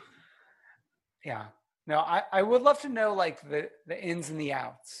 Yeah. Yeah. No, I would love to know like the ins and the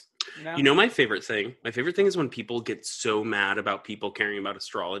outs. You know my favorite thing? My favorite thing is when people get so mad about people caring about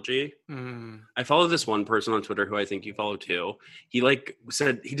astrology. I follow this one person on Twitter who I think you follow too. He like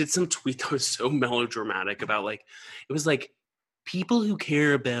said, he did some tweet that was so melodramatic about like, it was like people who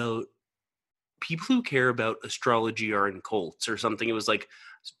care about astrology are in cults or something. It was like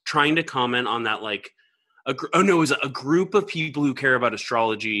trying to comment on that like, it was a group of people who care about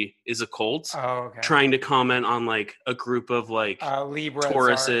astrology is a cult. Oh, okay. Trying to comment on like a group of like Libras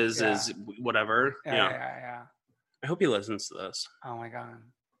Tauruses is whatever. Yeah. I hope he listens to this. Oh my god.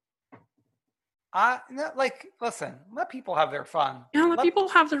 Like, listen, let people have their fun. Yeah, let people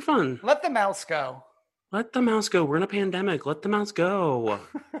have their fun. Let the mouse go. Let the mouse go. We're in a pandemic. Let the mouse go.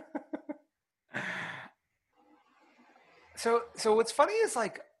 So what's funny is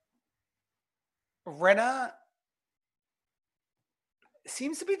like Rinna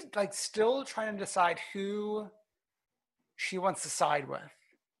seems to be like still trying to decide who she wants to side with.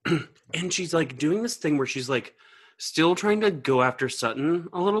 And she's like doing this thing where she's like still trying to go after Sutton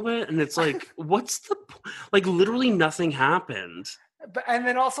a little bit. And it's like, what's the, like literally nothing happened. But, and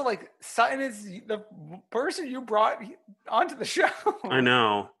then also like Sutton is the person you brought onto the show. I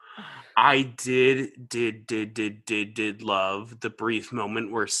know. I did love the brief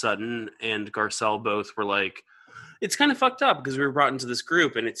moment where Sutton and Garcelle both were like, it's kind of fucked up because we were brought into this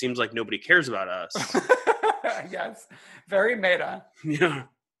group and it seems like nobody cares about us. Yes. Very meta. Yeah.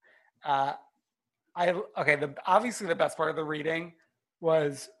 Obviously the best part of the reading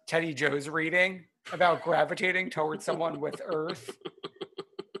was Teddy Joe's reading about gravitating towards someone with Earth.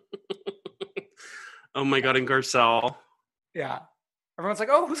 Oh my God, and Garcelle. Yeah. Everyone's like,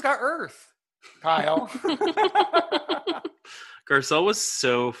 oh, who's got Earth? Kyle. Garcelle was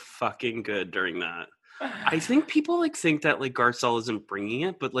so fucking good during that. I think people like think that like Garcelle isn't bringing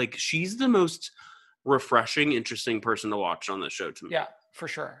it, but like she's the most refreshing, interesting person to watch on this show to me. Yeah, for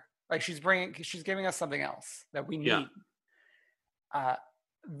sure. Like she's giving us something else that we need. Yeah.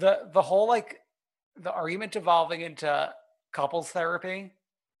 The whole like the argument evolving into couples therapy.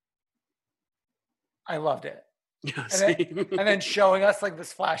 I loved it. Yeah, and then showing us like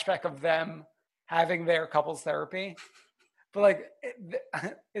this flashback of them having their couples therapy. But like,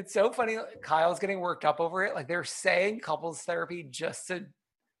 it's so funny. Kyle's getting worked up over it. Like they're saying couples therapy just to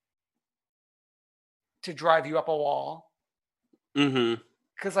drive you up a wall. Mm-hmm.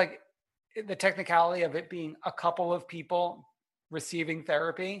 Because like the technicality of it being a couple of people receiving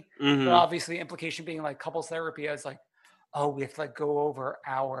therapy, mm-hmm. but obviously implication being like couples therapy as like, oh, we have to like go over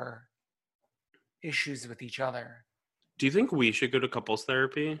our issues with each other. Do you think we should go to couples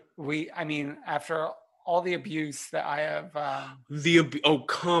therapy? I mean, after all the abuse that I have. Oh,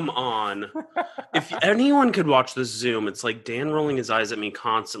 come on. If anyone could watch this Zoom, it's like Dan rolling his eyes at me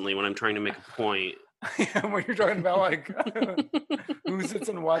constantly when I'm trying to make a point. When you're talking about like who sits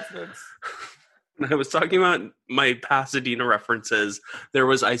and what sits. I was talking about my Pasadena references.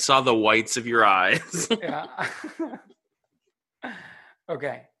 I saw the whites of your eyes. Yeah.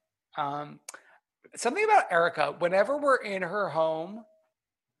 Okay. Something about Erica. Whenever we're in her home,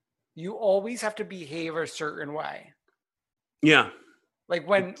 you always have to behave a certain way. Yeah. Like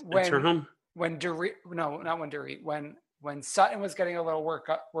when it's her home. When Dorit, no, not when Dorit, when Sutton was getting a little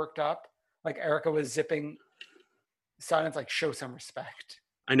worked up, like Erica was zipping Sutton's like, show some respect.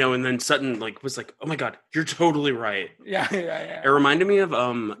 I know, and then Sutton like was like, oh my God, you're totally right. Yeah. It reminded me of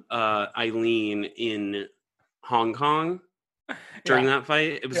Eileen in Hong Kong during that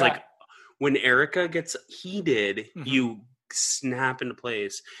fight. It was like when Erica gets heated, mm-hmm. you snap into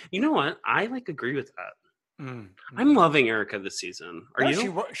place. You know what? I like agree with that. Mm-hmm. I'm loving Erica this season. Are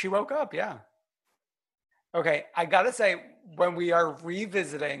you? She woke up. Yeah. Okay. I gotta say, when we are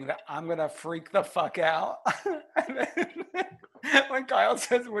revisiting that, I'm gonna freak the fuck out. And then, when Kyle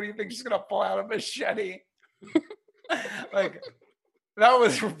says, "What do you think she's gonna pull out a machete?" Like that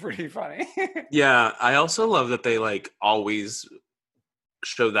was pretty funny. Yeah. I also love that they like always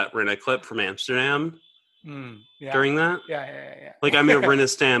show that Rinna clip from Amsterdam. During that? Yeah. Like, I'm a Rinna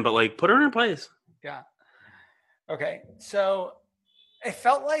stan, but like, put her in her place. Yeah. Okay. So it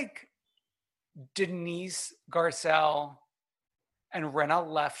felt like Denise, Garcelle, and Rinna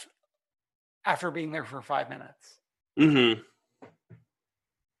left after being there for 5 minutes. Mm-hmm.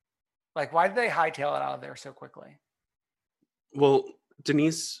 Like, why did they hightail it out of there so quickly? Well,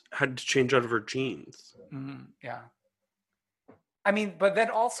 Denise had to change out of her jeans. Yeah. I mean, but then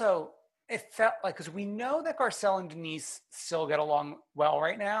also, it felt like, because we know that Garcelle and Denise still get along well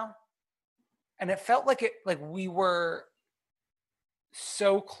right now. And it felt like we were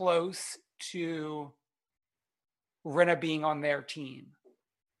so close to Rinna being on their team.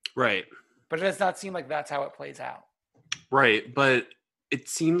 Right. But it does not seem like that's how it plays out. Right. But it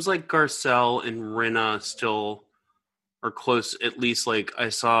seems like Garcelle and Rinna still are close. At least like I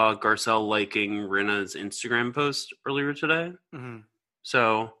saw Garcelle liking Rinna's Instagram post earlier today. Mm-hmm.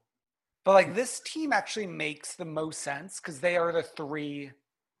 So... But like this team actually makes the most sense because they are the three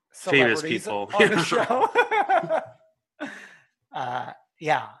celebrities famous people on the show.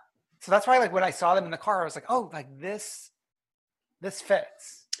 Yeah. So that's why like when I saw them in the car, I was like, oh, like this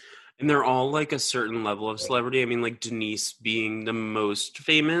fits. And they're all like a certain level of celebrity. I mean, like Denise being the most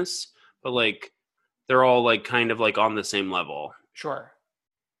famous, but like they're all like kind of like on the same level. Sure.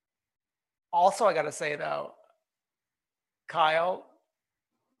 Also, I got to say though, Kyle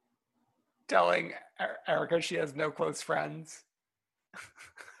telling Erica she has no close friends.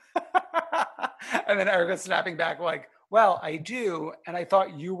 And then Erica snapping back like, Well, I do, and I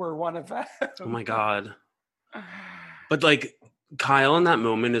thought you were one of them. Oh my God. But like Kyle in that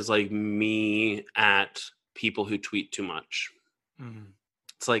moment is like me at people who tweet too much.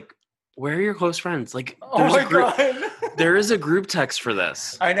 It's like, where are your close friends? Like, there's a group. There is a group text for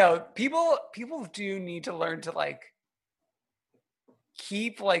this. I know people do need to learn to like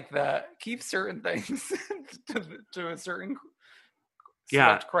keep certain things to a certain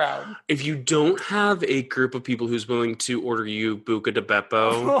select crowd. If you don't have a group of people who's willing to order you Buca de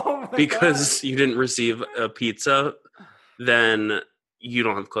Beppo because you didn't receive a pizza, then you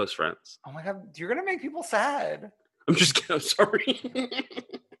don't have close friends. Oh my God, you're gonna make people sad. I'm just kidding. I'm sorry.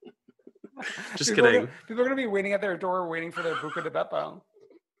 Just kidding. People are going to be waiting at their door waiting for their Buca de Beppo.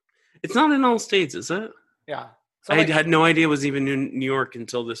 It's not in all states, is it? Yeah. So I had no idea it was even in New York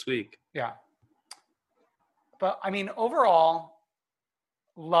until this week. Yeah. But, I mean, overall,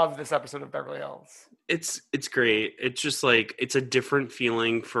 love this episode of Beverly Hills. It's great. It's just like, it's a different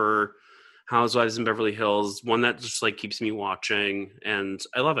feeling for Housewives in Beverly Hills. One that just like keeps me watching, and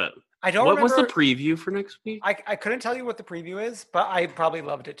I love it. What was the preview for next week? I couldn't tell you what the preview is, but I probably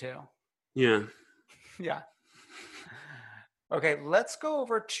loved it too. Yeah. Yeah. Okay, let's go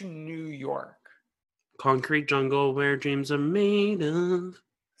over to New York. Concrete jungle where dreams are made of.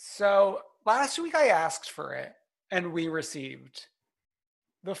 So last week I asked for it, and we received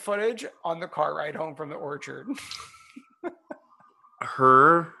the footage on the car ride home from the orchard.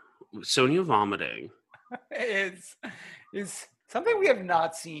 Sonia vomiting. is something we have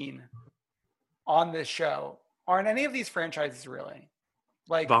not seen on this show or in any of these franchises, really.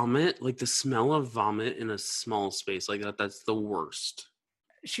 Like vomit, like the smell of vomit in a small space like that, that's the worst.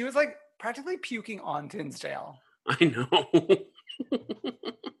 She was like practically puking on Tinsdale. I know.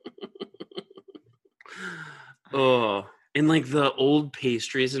 Oh, and like the old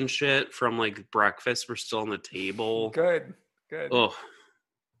pastries and shit from like breakfast were still on the table. Good. Oh,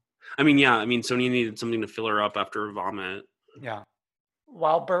 I mean, Sonia needed something to fill her up after a vomit. Yeah.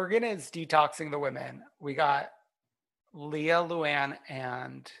 While Bergen is detoxing the women, we got Leah, Luann,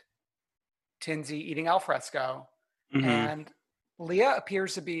 and Tinsy eating al fresco. Mm-hmm. And Leah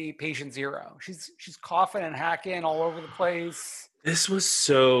appears to be patient zero. She's coughing and hacking all over the place. This was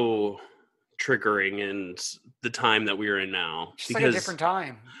so triggering in the time that we are in now. It's like a different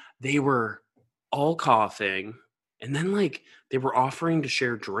time. They were all coughing, and then like they were offering to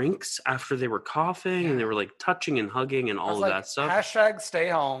share drinks after they were coughing, and they were like touching and hugging and all of that stuff. Hashtag stay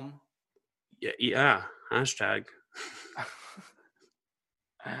home. Yeah. Hashtag.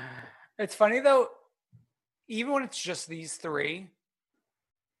 It's funny though, even when it's just these three,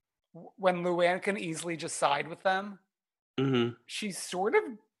 when Luann can easily just side with them, mm-hmm. she's sort of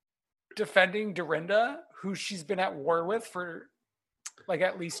defending Dorinda, who she's been at war with for like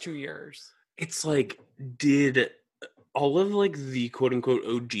at least 2 years. It's like, did all of like the quote unquote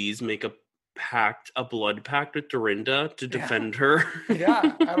OGs make a blood pact with Dorinda to defend her?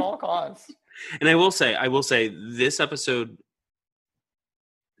 Yeah, at all costs. And I will say this episode,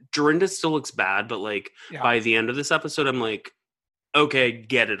 Dorinda still looks bad, but like by the end of this episode, I'm like, okay,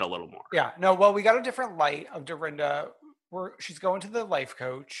 get it a little more. Yeah, no, well, we got a different light of Dorinda. She's going to the life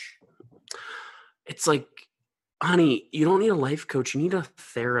coach. It's like, honey, you don't need a life coach. You need a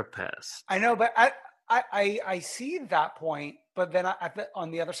therapist. I know, but I see that point. But then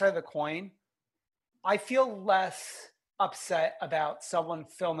on the other side of the coin, I feel less upset about someone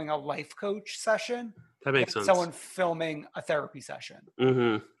filming a life coach session. That makes sense. Someone filming a therapy session.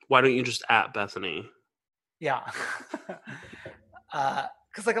 Mm-hmm. Why don't you just at Bethany? Yeah.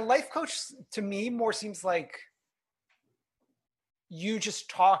 Because like a life coach to me more seems like you just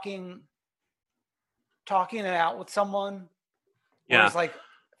talking it out with someone. Yeah. Whereas like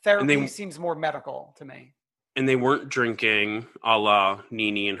therapy seems more medical to me. And they weren't drinking a la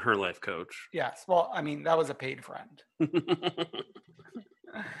Nene and her life coach. Yes. Well, I mean, that was a paid friend.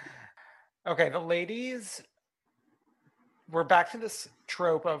 Okay, the ladies, we're back to this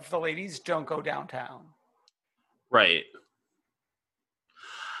trope of the ladies don't go downtown. Right.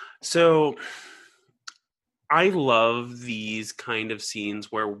 So I love these kind of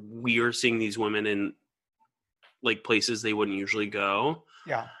scenes where we are seeing these women in like places they wouldn't usually go.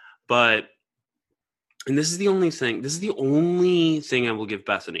 Yeah. And this is the only thing I will give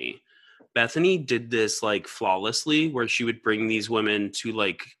Bethany. Bethany did this like flawlessly, where she would bring these women to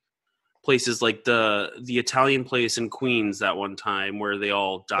like places like the Italian place in Queens that one time where they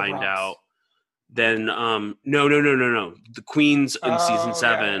all dined out. Then no. The Queens in season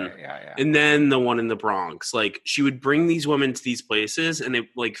 7. Yeah. And then the one in the Bronx. Like she would bring these women to these places, and it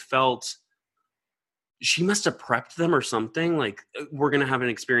like felt she must have prepped them or something. Like we're gonna have an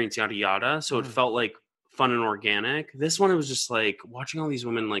experience, yada yada. So it felt fun and organic. This one, it was just like watching all these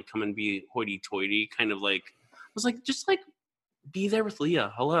women like come and be hoity-toity, kind of like, I was like, just like be there with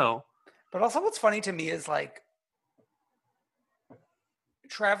Leah. Hello. But also what's funny to me is like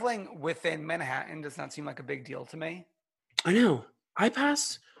traveling within Manhattan does not seem like a big deal to me. I know. I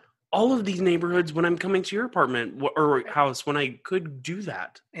pass all of these neighborhoods when I'm coming to your apartment or house when I could do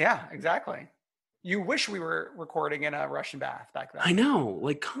that. Yeah, exactly. You wish we were recording in a Russian bath back then. I know.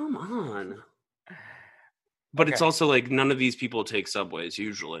 Like, come on. But it's also like none of these people take subways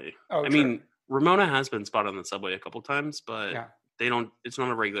usually. Oh, I mean, Ramona has been spotted on the subway a couple times, but they don't. It's not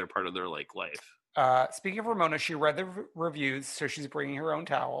a regular part of their like life. Speaking of Ramona, she read the reviews, so she's bringing her own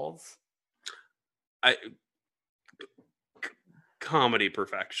towels. Comedy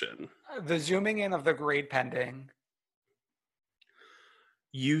perfection. The zooming in of the grade pending.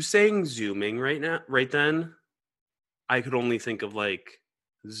 You saying zooming right then, I could only think of like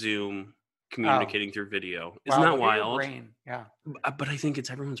Zoom communicating through video. Isn't that wild? Brain. Yeah. But I think it's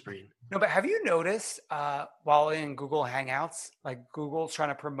everyone's brain. No, but have you noticed while in Google Hangouts, like Google's trying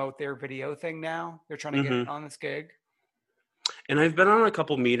to promote their video thing now? They're trying to get on this gig. And I've been on a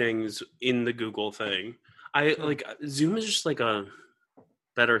couple meetings in the Google thing. Like Zoom is just like a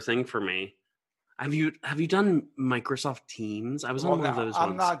better thing for me. Have you done Microsoft Teams? I was on one of those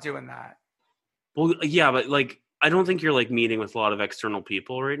ones. I'm not doing that. Well, yeah, but like I don't think you're like meeting with a lot of external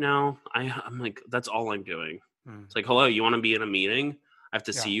people right now. I'm like, that's all I'm doing. It's like, hello, you want to be in a meeting? I have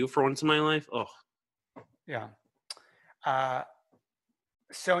to see you for once in my life. Oh, yeah.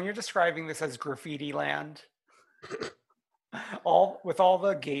 So when you're describing this as graffiti land, with all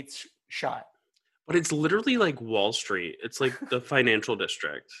the gates shut. But it's literally like Wall Street. It's like the financial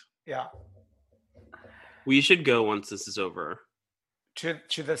district. Yeah. We should go once this is over. To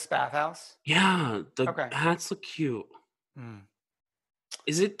this bathhouse? Yeah, the hats look cute.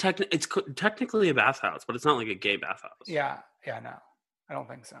 Is it it's technically a bathhouse, but it's not like a gay bathhouse. Yeah, no. I don't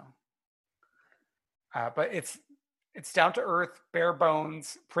think so. But it's down to earth, bare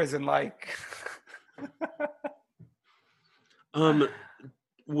bones, prison-like.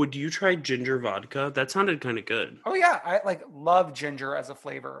 Would you try ginger vodka? That sounded kind of good. Oh yeah, I like love ginger as a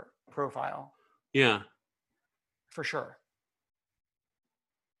flavor profile. Yeah. For sure.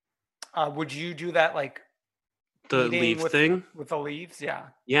 Would you do that like the leaf thing? With the leaves? Yeah.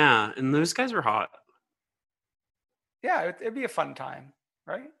 Yeah, and those guys are hot. Yeah, it'd be a fun time,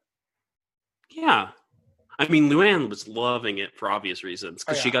 right? Yeah. I mean, Luann was loving it for obvious reasons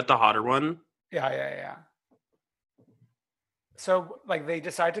because she got the hotter one. Yeah. So, like, they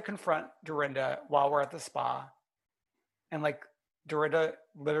decide to confront Dorinda while we're at the spa. And, like, Dorinda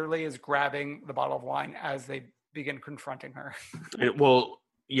literally is grabbing the bottle of wine as they begin confronting her. Well,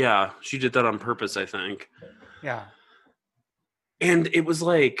 yeah, she did that on purpose, I think. Yeah. And it was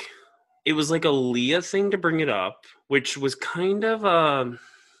like a Leah thing to bring it up, which was kind of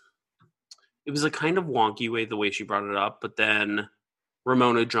it was a kind of wonky way the way she brought it up, but then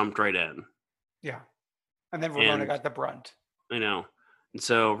Ramona jumped right in. Yeah. And then Ramona got the brunt. I know. And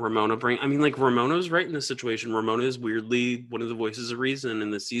so Ramona's right in this situation. Ramona is weirdly one of the voices of reason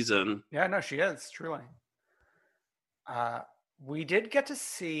in this season. Yeah, no, she is, truly. We did get to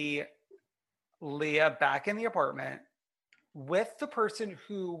see Leah back in the apartment with the person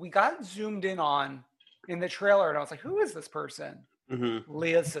who we got zoomed in on in the trailer. And I was like, who is this person?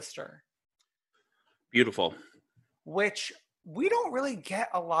 Leah's sister. Beautiful. Which we don't really get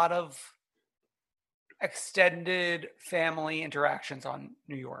a lot of extended family interactions on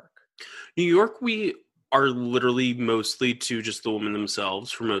New York. New York, we are literally mostly to just the women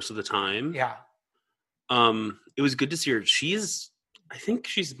themselves for most of the time. Yeah. It was good to see her. I think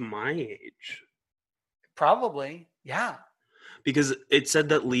she's my age. Probably. Yeah. Because it said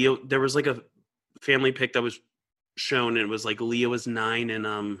that Leah, there was like a family pic that was shown and it was like Leah was 9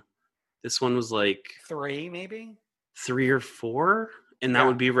 and this one was like 3 maybe? 3 or 4. And that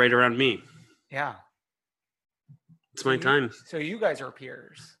would be right around me. Yeah. It's my time. So you guys are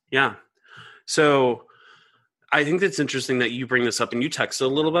peers. Yeah. So I think that's interesting that you bring this up and you texted a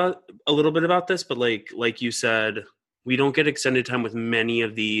little bit about this, but like you said, we don't get extended time with many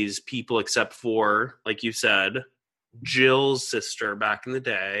of these people except for, like you said, Jill's sister back in the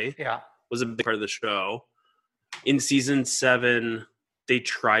day. Yeah. Was a big part of the show. In season 7, they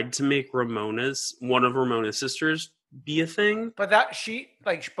tried to make one of Ramona's sisters be a thing. But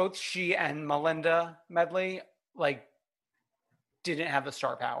both she and Melinda Medley, didn't have the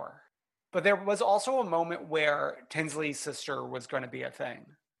star power. But there was also a moment where Tinsley's sister was going to be a thing.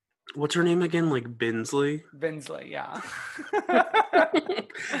 What's her name again? Like Binsley? Binsley, yeah.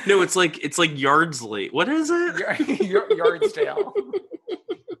 No, it's like Yardsley. What is it? Yardsdale.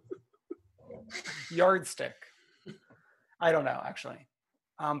 yardstick. I don't know, actually.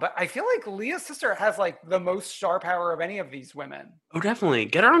 But I feel like Leah's sister has like the most star power of any of these women. Oh, definitely.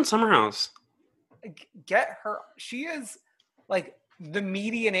 Get her on Summer House. Get her. She is like the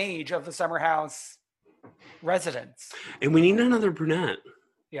median age of the Summer House residents. And we need another brunette.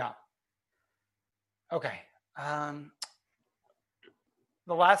 Yeah. Okay.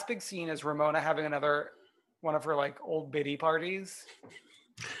 The last big scene is Ramona having another one of her like old biddy parties.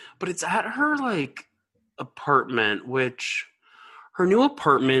 But it's at her like apartment, which her new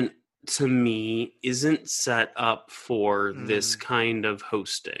apartment to me isn't set up for this kind of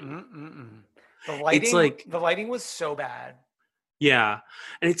hosting. The lighting, it's like the lighting was so bad. Yeah.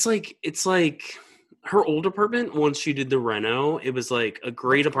 And it's like her old apartment, once she did the reno, it was like a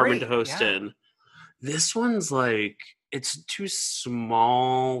great apartment to host in. This one's like, it's too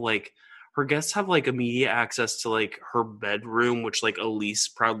small. Like her guests have like immediate access to like her bedroom, which like Elise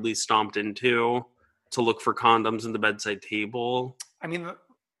proudly stomped into to look for condoms in the bedside table. I mean,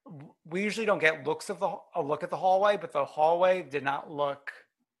 we usually don't get a look at the hallway, but the hallway did not look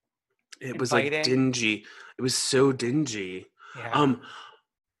It was like dingy. It was so dingy. Yeah.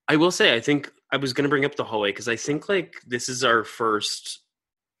 I will say, I think I was going to bring up the hallway because I think like this is our first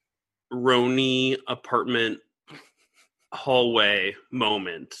Roni apartment hallway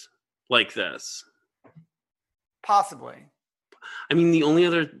moment like this. Possibly. I mean, the only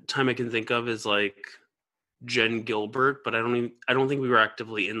other time I can think of is like Jen Gilbert, but I don't think we were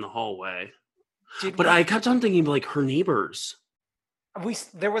actively in the hallway. I kept on thinking like her neighbors.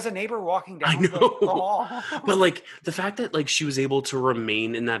 There was a neighbor walking down the hall. But like the fact that like she was able to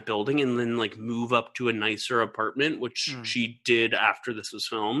remain in that building and then like move up to a nicer apartment, which she did after this was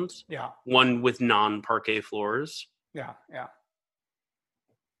filmed. Yeah. One with non-parquet floors. Yeah, yeah.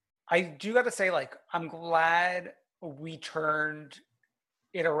 I do got to say, like, I'm glad we turned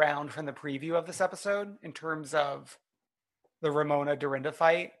it around from the preview of this episode in terms of the Ramona Dorinda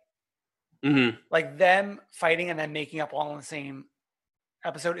fight. Mm-hmm. Like them fighting and then making up all in the same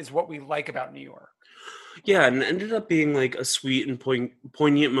episode is what we like about New York. Yeah, and it ended up being like a sweet and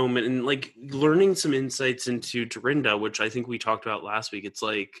poignant moment and like learning some insights into Dorinda, which I think we talked about last week. It's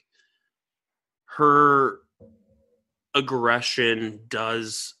like her aggression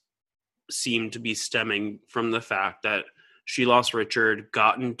does seem to be stemming from the fact that she lost Richard,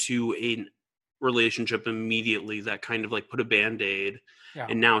 got into a relationship immediately that kind of like put a Band-Aid. Yeah.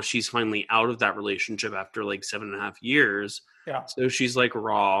 And now she's finally out of that relationship after like 7.5 years. Yeah. So she's like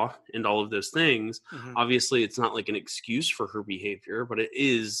raw and all of those things. Mm-hmm. Obviously, it's not like an excuse for her behavior, but it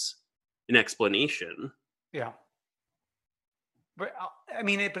is an explanation. Yeah. But I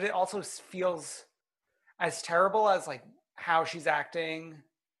mean, but it also feels as terrible as like how she's acting.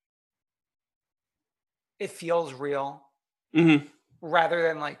 It feels real rather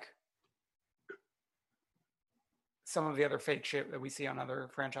than like some of the other fake shit that we see on other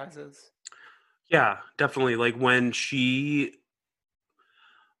franchises. Yeah, definitely. Like when her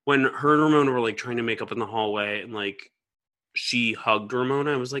and Ramona were like trying to make up in the hallway and like she hugged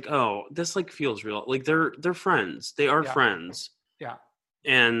Ramona, I was like, oh, this like feels real. Like they're friends. They are friends. Yeah.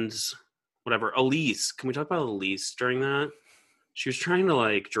 And whatever. Elise, can we talk about Elise during that? She was trying to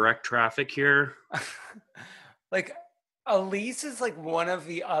like direct traffic here. Like Elise is like one of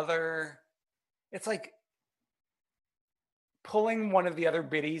the other, it's like pulling one of the other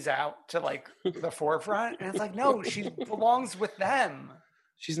biddies out to like the forefront. And it's like, no, she belongs with them.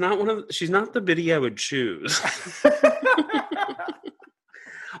 She's not the biddy I would choose.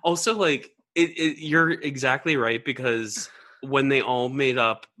 Also, like you're exactly right, because when they all made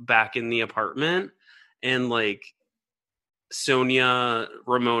up back in the apartment and like Sonia,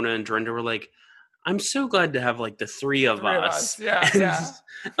 Ramona, and Dorinda were like, I'm so glad to have like the three of us. Yeah, and yeah.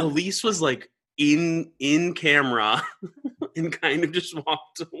 Elise was like in camera and kind of just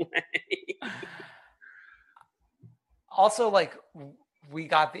walked away. Also, like, we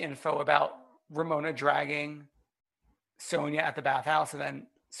got the info about Ramona dragging Sonia at the bathhouse and then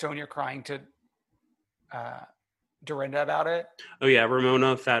Sonia crying to Dorinda about it. Oh yeah,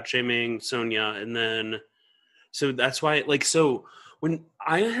 Ramona fat shaming Sonia, and then so that's why like so when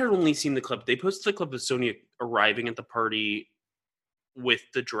I had only seen the clip, they posted a clip of Sonia arriving at the party with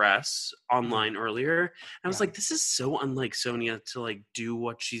the dress online earlier. And I was like, this is so unlike Sonia to like do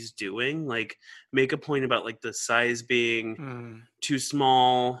what she's doing, like make a point about like the size being too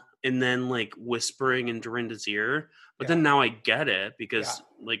small and then like whispering in Dorinda's ear. But then now I get it because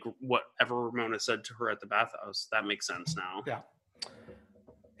like whatever Ramona said to her at the bathhouse, that makes sense now. Yeah.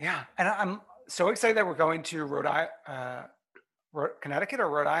 Yeah. And I'm so excited that we're going to Connecticut or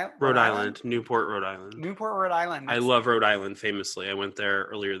Rhode Island? Rhode Island. Newport, Rhode Island. I love Rhode Island famously. I went there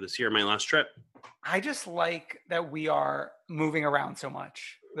earlier this year, my last trip. I just like that we are moving around so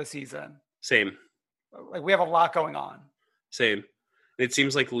much this season. Same. Like we have a lot going on. Same. It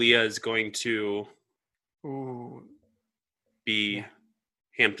seems like Leah is going to be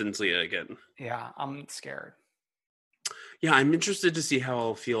Hampton's Leah again. Yeah, I'm scared. Yeah, I'm interested to see how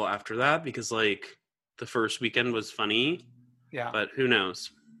I'll feel after that because, like, the first weekend was funny. Yeah. But who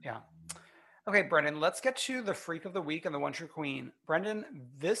knows? Yeah. Okay, Brendan, let's get to the Freak of the Week and the One True Queen. Brendan,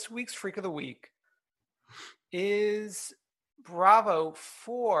 this week's Freak of the Week is Bravo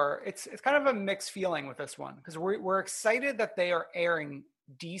for, it's kind of a mixed feeling with this one because we're excited that they are airing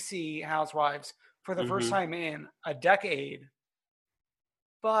DC Housewives for the first time in a decade,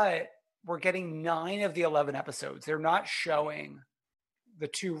 but we're getting 9 of the 11 episodes. They're not showing the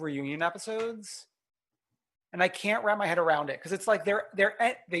 2 reunion episodes. And I can't wrap my head around it because it's like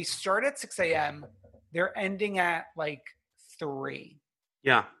they start at 6 a.m. They're ending at like 3.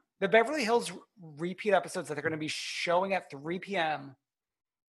 Yeah. The Beverly Hills repeat episodes that they're going to be showing at 3 p.m.,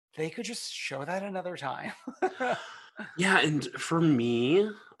 they could just show that another time. Yeah, and for me,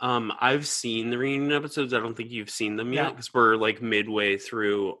 I've seen the reunion episodes. I don't think you've seen them yet because we're like midway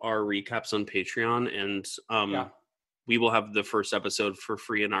through our recaps on Patreon, and we will have the first episode for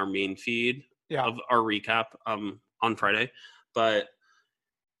free in our main feed of our recap on Friday. But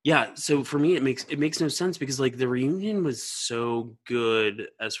yeah, so for me, it makes no sense because like the reunion was so good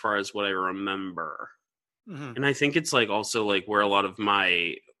as far as what I remember, and I think it's like also like where a lot of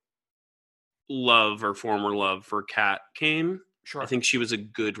my love or former love for Kat came. Sure. I think she was a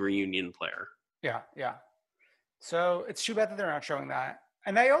good reunion player. Yeah. So it's too bad that they're not showing that.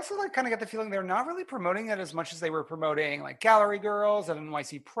 And I also like kind of get the feeling they're not really promoting it as much as they were promoting like Gallery Girls and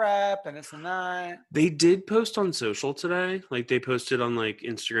NYC Prep and this and that. They did post on social today. Like they posted on like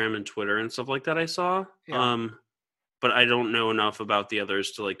Instagram and Twitter and stuff like that I saw. Yeah. But I don't know enough about the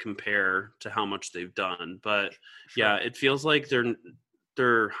others to like compare to how much they've done. But yeah, it feels like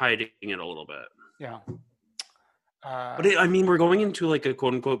they're hiding it a little bit. Yeah. But I mean, we're going into like a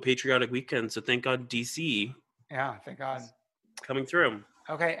quote unquote patriotic weekend. So thank God DC. Yeah. Thank God. Coming through.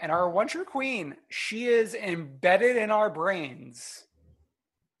 Okay. And our One True Queen, she is embedded in our brains.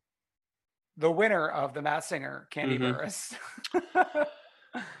 The winner of the Masked Singer, Kandi Burruss.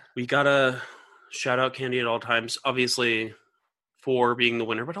 We gotta shout out Kandi at all times, obviously for being the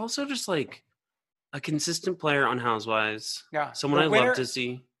winner, but also just like a consistent player on Housewives. Yeah. Someone I love to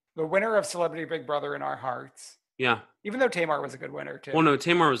see. The winner of Celebrity Big Brother in our hearts. Yeah. Even though Tamar was a good winner too. Well, no,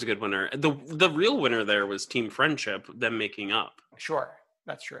 Tamar was a good winner. The real winner there was Team Friendship, them making up. Sure.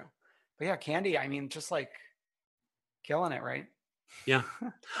 That's true. But yeah, Kandi, I mean, just like killing it, right? Yeah.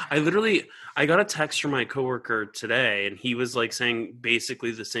 I got a text from my coworker today and he was like saying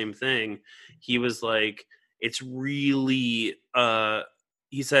basically the same thing. He was like, it's really,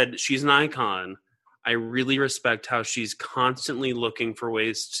 he said, she's an icon. I really respect how she's constantly looking for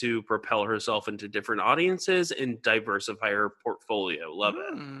ways to propel herself into different audiences and diversify her portfolio. Love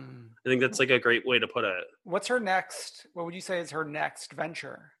it. I think that's like a great way to put it. What's her next? What would you say is her next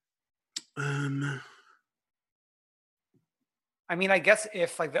venture? I mean, I guess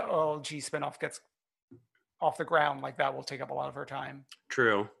if like the OLG spinoff gets off the ground, like that will take up a lot of her time.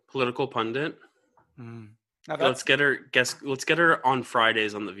 True. Political pundit. Now let's get her on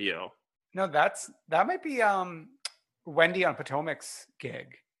Fridays on The View. No, that might be Wendy on Potomac's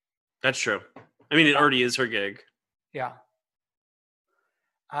gig. That's true. I mean, it already is her gig. Yeah.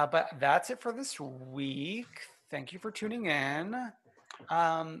 But that's it for this week. Thank you for tuning in.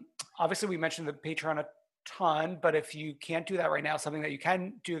 Obviously, we mentioned the Patreon a ton, but if you can't do that right now, something that you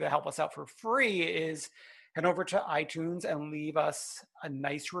can do to help us out for free is head over to iTunes and leave us a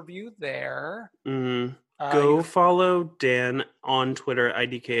nice review there. Go follow Dan on Twitter,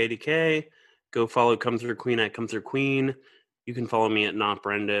 IDK80K. Go follow Come Through Queen at Come Through Queen. You can follow me at Not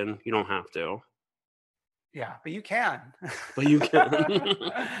Brendan. You don't have to. Yeah, but you can. But you can.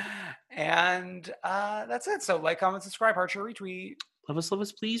 And that's it. So like, comment, subscribe, heart, share, retweet. Love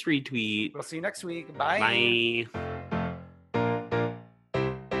us, please retweet. We'll see you next week. Bye. Bye.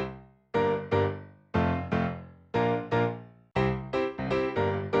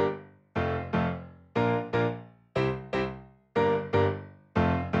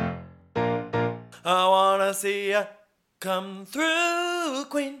 I wanna see ya come through,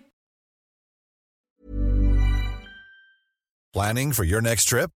 Queen. Planning for your next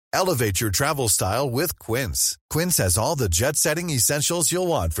trip? Elevate your travel style with Quince. Quince has all the jet-setting essentials you'll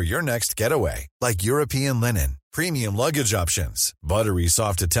want for your next getaway, like European linen, premium luggage options, buttery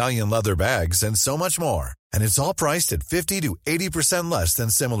soft Italian leather bags, and so much more. And it's all priced at 50 to 80% less than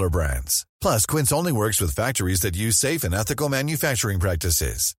similar brands. Plus, Quince only works with factories that use safe and ethical manufacturing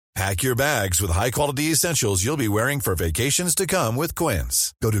practices. Pack your bags with high-quality essentials you'll be wearing for vacations to come with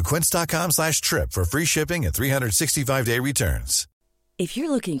Quince. Go to quince.com/trip for free shipping and 365-day returns. If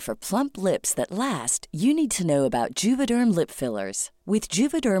you're looking for plump lips that last, you need to know about Juvederm lip fillers. With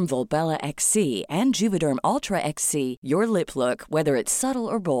Juvederm Volbella XC and Juvederm Ultra XC, your lip look, whether it's subtle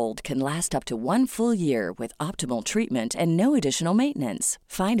or bold, can last up to 1 full year with optimal treatment and no additional maintenance.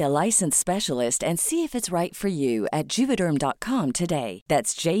 Find a licensed specialist and see if it's right for you at Juvederm.com today.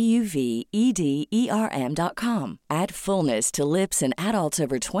 That's JUVEDERM.com. Add fullness to lips in adults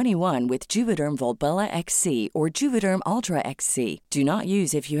over 21 with Juvederm Volbella XC or Juvederm Ultra XC. Do not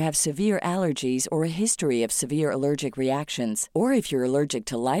use if you have severe allergies or a history of severe allergic reactions, or if you're allergic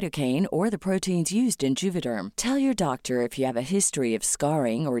to lidocaine or the proteins used in Juvederm. Tell your doctor if you have a history of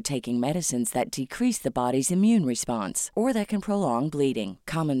scarring or taking medicines that decrease the body's immune response or that can prolong bleeding.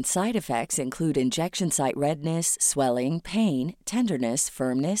 Common side effects include injection site redness, swelling, pain, tenderness,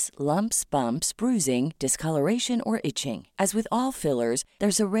 firmness, lumps, bumps, bruising, discoloration, or itching. As with all fillers,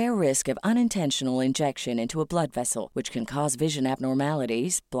 there's a rare risk of unintentional injection into a blood vessel, which can cause vision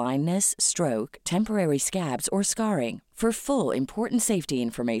abnormalities, blindness, stroke, temporary scabs, or scarring. For full, important safety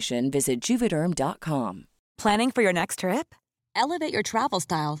information, visit Juvederm.com. Planning for your next trip? Elevate your travel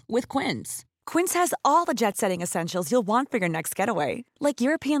style with Quince. Quince has all the jet-setting essentials you'll want for your next getaway, like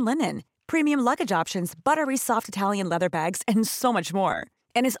European linen, premium luggage options, buttery soft Italian leather bags, and so much more.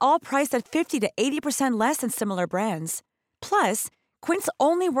 And is all priced at 50 to 80% less than similar brands. Plus, Quince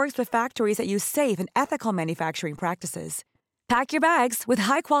only works with factories that use safe and ethical manufacturing practices. Pack your bags with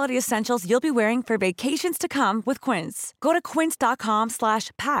high-quality essentials you'll be wearing for vacations to come with Quince. Go to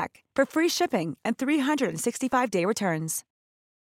quince.com/pack for free shipping and 365-day returns.